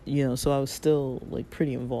I was still like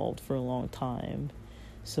pretty involved for a long time.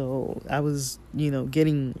 So I was,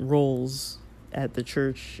 getting roles at the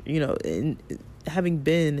church, and having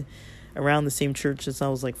been around the same church since I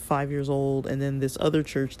was like 5 years old. And then this other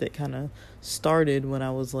church that kind of started when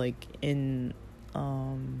I was like in,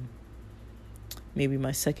 maybe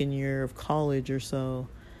my second year of college or so.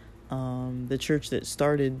 The church that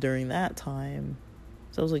started during that time,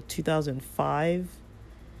 so it was like 2005,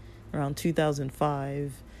 around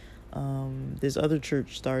 2005, this other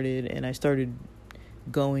church started, and I started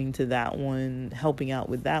going to that one, helping out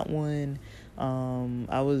with that one.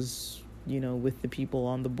 I was, with the people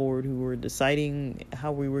on the board who were deciding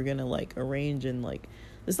how we were gonna like arrange, and like,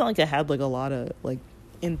 it's not like I had like a lot of like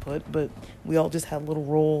input, but we all just had little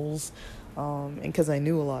roles. And because I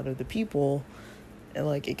knew a lot of the people,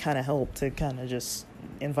 like, it kind of helped to kind of just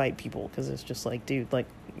invite people, because it's just like, dude, like,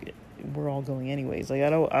 we're all going anyways. Like,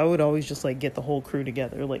 I would always just like get the whole crew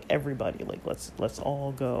together, like everybody, like let's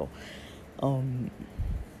all go.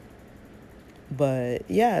 But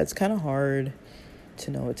yeah, it's kind of hard to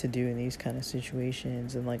know what to do in these kind of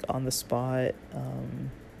situations, and like on the spot.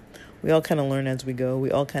 We all kind of learn as we go. We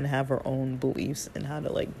all kind of have our own beliefs in how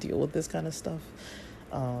to like deal with this kind of stuff.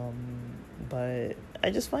 But I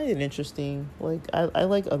just find it interesting. Like, I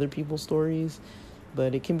like other people's stories,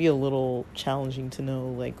 but it can be a little challenging to know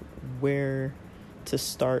like where to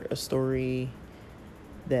start a story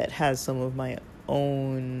that has some of my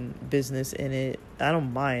own business in it. I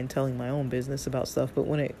don't mind telling my own business about stuff, but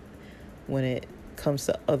when it comes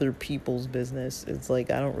to other people's business, it's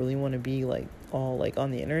like I don't really want to be like all like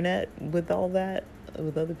on the internet with all that,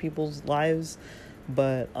 with other people's lives.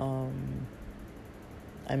 But I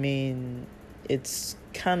mean, it's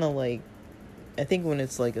kind of like, I think when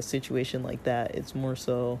it's like a situation like that, it's more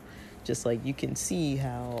so just like you can see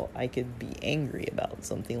how I could be angry about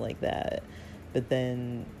something like that, but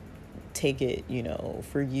then take it,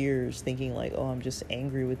 for years thinking like, oh, I'm just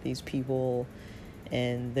angry with these people,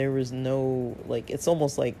 and there was no, like, it's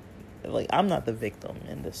almost like I'm not the victim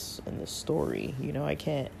in this story. I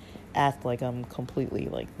can't act like I'm completely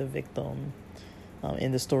like the victim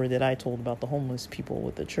in the story that I told about the homeless people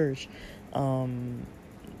with the church.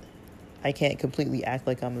 I can't completely act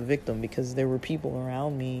like I'm a victim, because there were people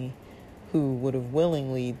around me who would have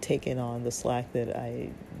willingly taken on the slack that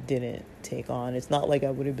I didn't take on. It's not like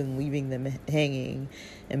I would have been leaving them hanging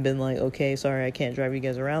and been like, okay, sorry, I can't drive you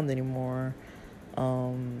guys around anymore.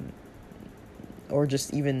 Or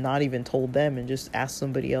just even not even told them and just asked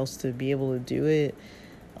somebody else to be able to do it.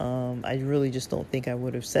 I really just don't think I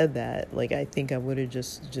would have said that. Like, I think I would have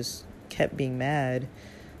just kept being mad.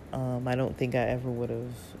 I don't think I ever would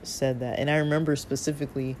have said that. And I remember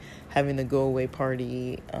specifically having the go away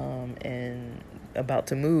party, and about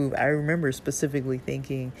to move. I remember specifically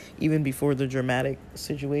thinking, even before the dramatic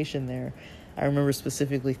situation there, I remember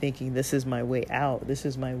specifically thinking, this is my way out. This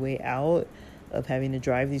is my way out of having to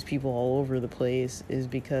drive these people all over the place, is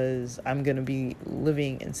because I'm going to be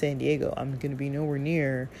living in San Diego. I'm going to be nowhere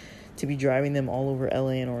near to be driving them all over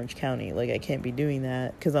LA and Orange County. Like, I can't be doing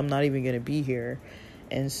that, because I'm not even going to be here.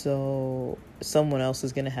 And so someone else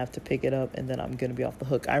is going to have to pick it up, and then I'm going to be off the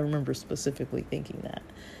hook. I remember specifically thinking that,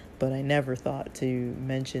 but I never thought to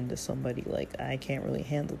mention to somebody, like, I can't really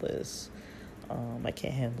handle this. I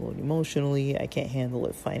can't handle it emotionally. I can't handle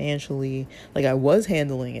it financially. Like, I was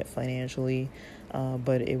handling it financially,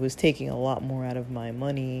 but it was taking a lot more out of my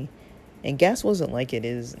money. And gas wasn't like it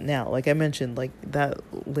is now. Like I mentioned, like, that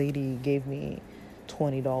lady gave me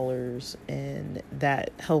 $20, and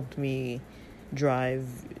that helped me drive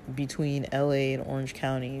between LA and Orange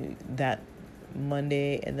County that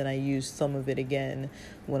Monday, and then I used some of it again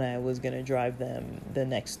when I was going to drive them the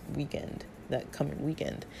next weekend, that coming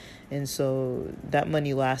weekend. And so that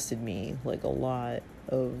money lasted me like a lot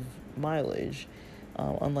of mileage.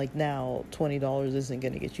 Unlike now, $20 isn't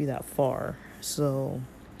going to get you that far. So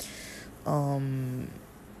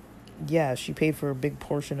yeah, she paid for a big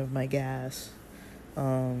portion of my gas.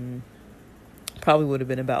 Probably would have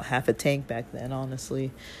been about half a tank back then,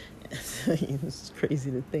 honestly. It's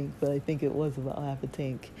crazy to think, but I think it was about half a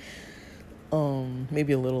tank.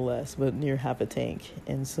 Maybe a little less, but near half a tank.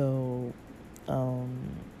 And so,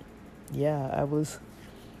 yeah, I was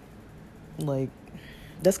like,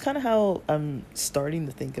 that's kind of how I'm starting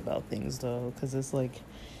to think about things, though, because it's like,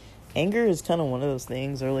 anger is kind of one of those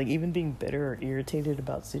things, or like even being bitter or irritated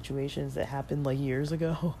about situations that happened like years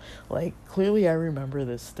ago. Like, clearly I remember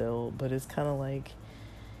this still, but it's kind of like,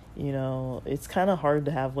 it's kind of hard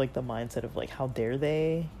to have like the mindset of like, how dare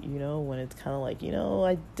they, when it's kind of like,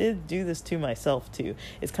 I did do this to myself too.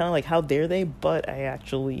 It's kind of like, how dare they, but I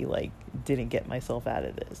actually like didn't get myself out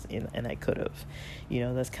of this, and I could have,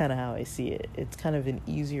 that's kind of how I see it. It's kind of an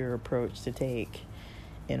easier approach to take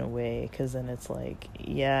in a way, because then it's like,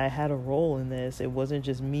 yeah, I had a role in this. It wasn't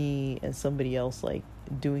just me and somebody else like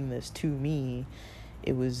doing this to me.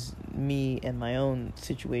 It was me and my own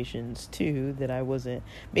situations too, that I wasn't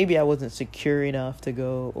secure enough to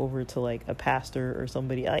go over to like a pastor or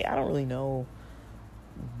somebody. I don't really know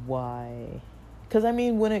why, because I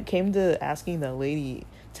mean, when it came to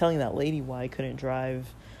telling that lady why I couldn't drive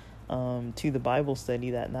to the Bible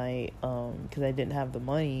study that night, because I didn't have the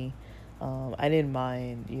money, I didn't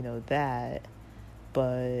mind, that,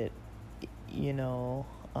 but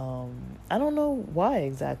I don't know why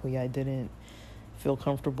exactly I didn't feel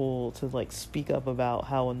comfortable to like speak up about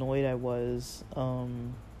how annoyed I was. I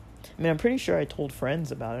mean, I'm pretty sure I told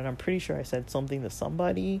friends about it. I'm pretty sure I said something to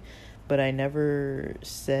somebody, but I never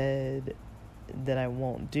said that I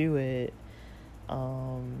won't do it.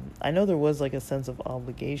 I know there was like a sense of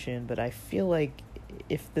obligation, but I feel like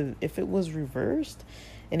if it was reversed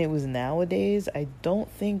and it was nowadays, I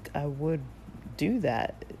don't think I would do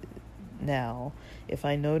that now. If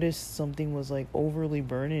I noticed something was like overly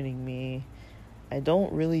burdening me, I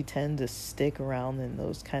don't really tend to stick around in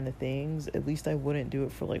those kind of things. At least I wouldn't do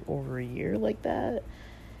it for like over a year like that,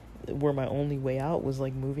 where my only way out was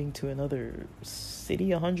like moving to another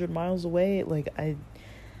city 100 miles away. Like I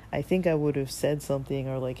think I would have said something,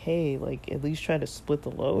 or like, hey, like at least try to split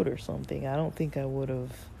the load or something. I don't think I would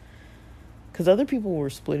have, because other people were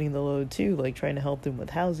splitting the load too, like trying to help them with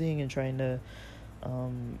housing and trying to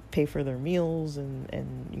pay for their meals and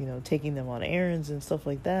taking them on errands and stuff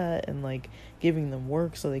like that, and like giving them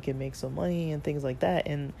work so they can make some money and things like that.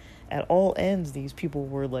 And at all ends, these people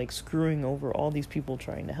were like screwing over all these people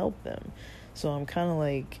trying to help them. So I'm kind of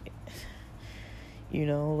like,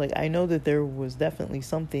 like I know that there was definitely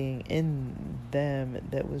something in them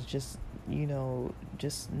that was just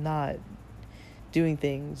just not doing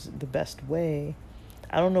things the best way.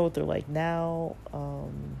 I don't know what they're like now,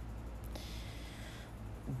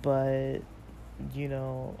 but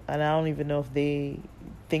and I don't even know if they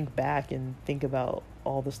think back and think about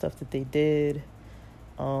all the stuff that they did,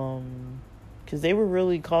 because they were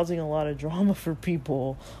really causing a lot of drama for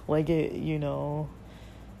people. Like it,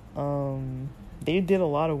 they did a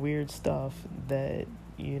lot of weird stuff that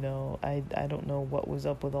I don't know what was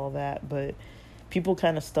up with all that, but people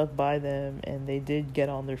kind of stuck by them and they did get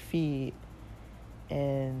on their feet.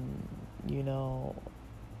 And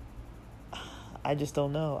I just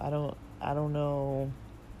don't know. I don't know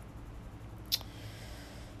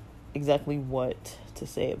exactly what to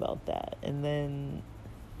say about that. And then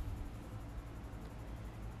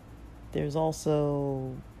there's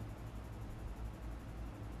also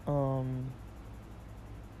I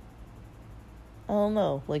don't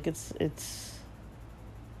know, like it's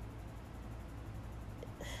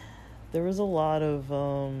there was a lot of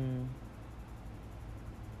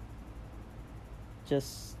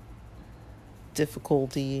just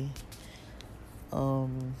difficulty,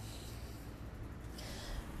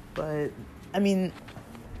 but I mean,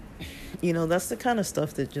 that's the kind of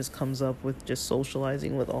stuff that just comes up with just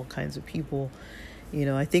socializing with all kinds of people.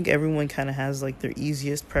 I think everyone kind of has like their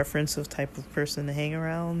easiest preference of type of person to hang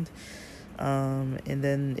around, and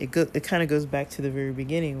then it kind of goes back to the very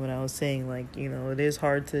beginning when I was saying like, it is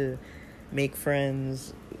hard to make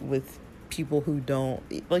friends with people who don't,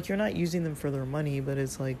 like, you're not using them for their money, but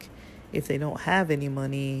it's like if they don't have any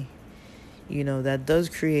money, that does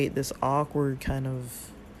create this awkward kind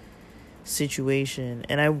of situation.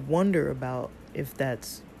 And I wonder about if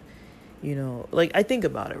that's, like, I think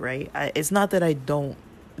about it, right? It's not that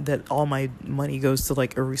that all my money goes to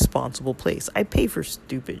like a responsible place. I pay for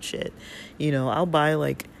stupid shit. I'll buy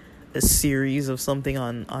like a series of something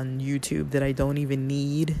on YouTube that I don't even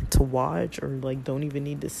need to watch, or like don't even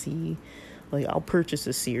need to see. Like, I'll purchase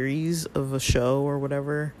a series of a show or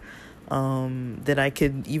whatever, that I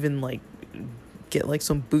could even like get like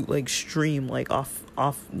some bootleg stream like off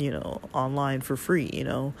online for free,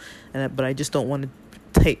 but I just don't want to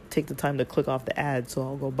take the time to click off the ad, so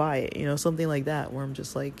I'll go buy it, something like that, where I'm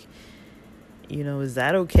just like, is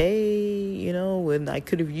that okay? When I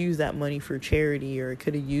could have used that money for charity, or I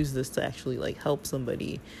could have used this to actually like help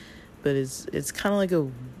somebody. But it's kind of like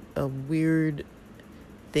a weird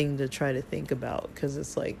thing to try to think about, because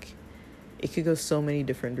it's like it could go so many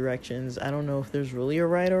different directions. I don't know if there's really a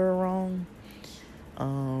right or a wrong.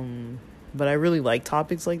 But I really like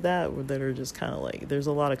topics like that are just kind of like, there's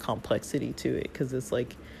a lot of complexity to it, because it's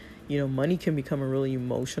like, money can become a really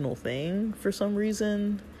emotional thing for some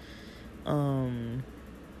reason. And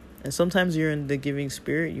sometimes you're in the giving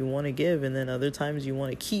spirit, you want to give, and then other times you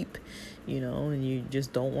want to keep, and you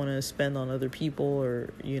just don't want to spend on other people,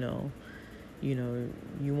 or you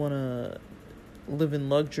want to live in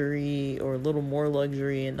luxury, or a little more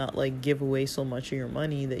luxury, and not like give away so much of your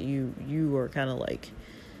money that you are kind of like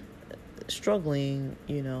struggling,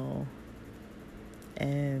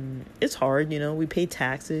 and it's hard. We pay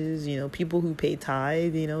taxes, people who pay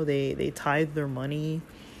tithe, they tithe their money.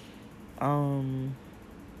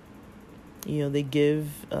 They give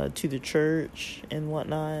to the church and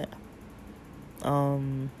whatnot. I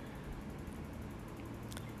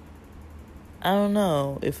don't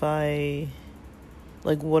know if I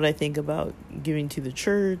like what I think about giving to the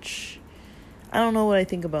church. I don't know what I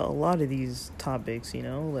think about a lot of these topics,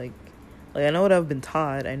 like I know what I've been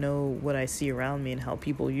taught. I know what I see around me and how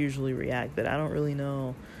people usually react, but I don't really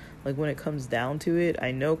know, like, when it comes down to it.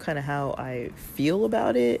 I know kind of how I feel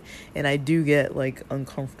about it, and I do get like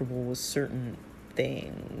uncomfortable with certain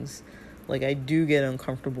things. Like, I do get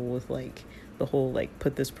uncomfortable with like the whole like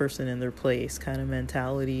put this person in their place kind of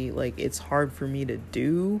mentality. Like, it's hard for me to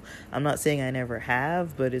do. I'm not saying I never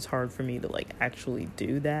have, but it's hard for me to like actually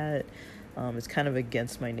do that. It's kind of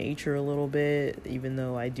against my nature a little bit, even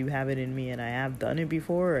though I do have it in me and I have done it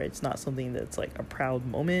before. It's not something that's like a proud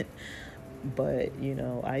moment, but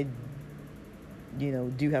I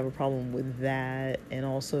do have a problem with that. And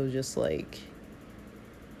also just like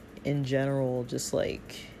in general, just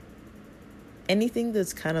like anything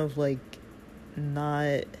that's kind of like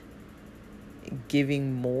not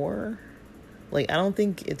giving more. Like, I don't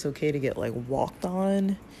think it's okay to get like walked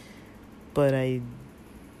on, but I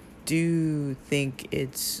do think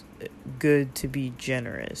it's good to be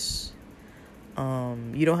generous.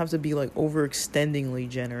 You don't have to be like overextendingly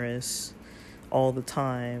generous all the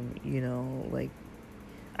time, like,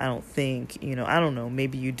 I don't think, I don't know,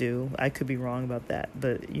 maybe you do. I could be wrong about that,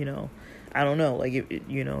 but I don't know, like,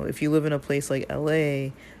 if you live in a place like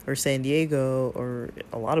LA or San Diego, or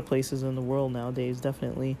a lot of places in the world nowadays,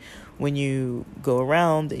 definitely, when you go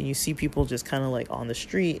around and you see people just kind of like on the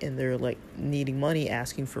street and they're like needing money,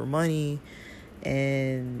 asking for money,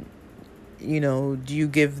 and do you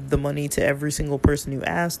give the money to every single person who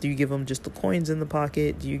asks? Do you give them just the coins in the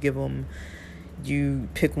pocket? Do you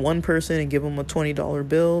pick one person and give them a $20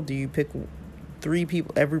 bill? Do you pick 3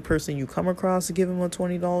 people, every person you come across, to give them a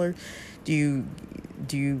 $20? Do you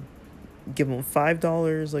give them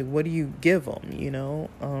 $5? Like, what do you give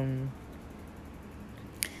them?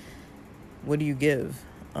 What do you give?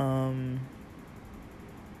 Do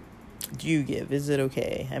you give? Is it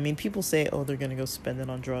okay? I mean, people say, oh, they're gonna go spend it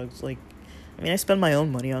on drugs. Like, I mean, I spend my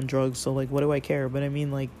own money on drugs, so like, what do I care? But I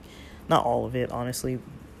mean, like, not all of it, honestly.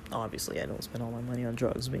 Obviously, I don't spend all my money on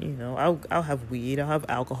drugs, but I'll have weed, I'll have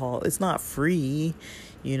alcohol. It's not free,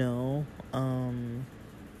 it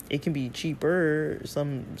can be cheaper.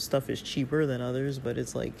 Some stuff is cheaper than others, but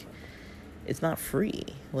it's like, it's not free.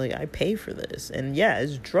 Like, I pay for this, and yeah,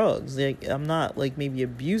 it's drugs. Like, I'm not like maybe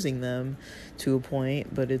abusing them to a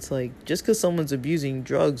point, but it's like, just because someone's abusing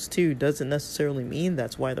drugs too doesn't necessarily mean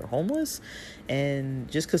that's why they're homeless. And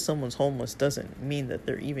just because someone's homeless doesn't mean that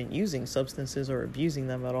they're even using substances or abusing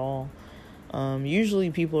them at all. Usually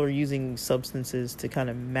people are using substances to kind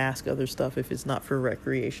of mask other stuff if it's not for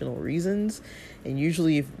recreational reasons. And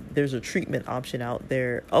usually if there's a treatment option out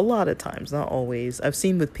there, a lot of times, not always. I've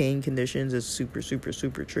seen with pain conditions, it's super, super,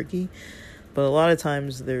 super tricky. But a lot of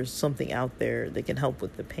times there's something out there that can help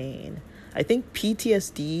with the pain. I think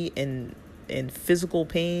PTSD and physical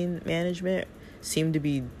pain management seem to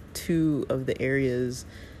be 2 of the areas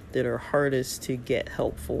that are hardest to get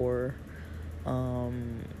help for,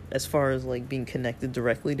 as far as like being connected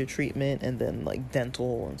directly to treatment, and then like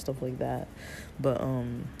dental and stuff like that. But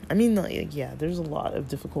I mean, like, yeah, there's a lot of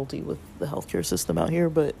difficulty with the healthcare system out here,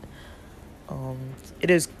 but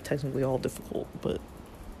it is technically all difficult, but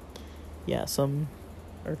yeah, some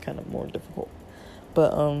are kind of more difficult.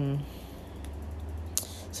 But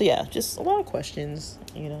so yeah, just a lot of questions.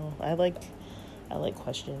 I like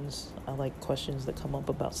questions. I like questions that come up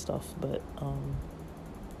about stuff, but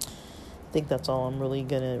think that's all I'm really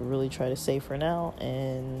gonna really try to say for now,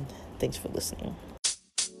 and thanks for listening.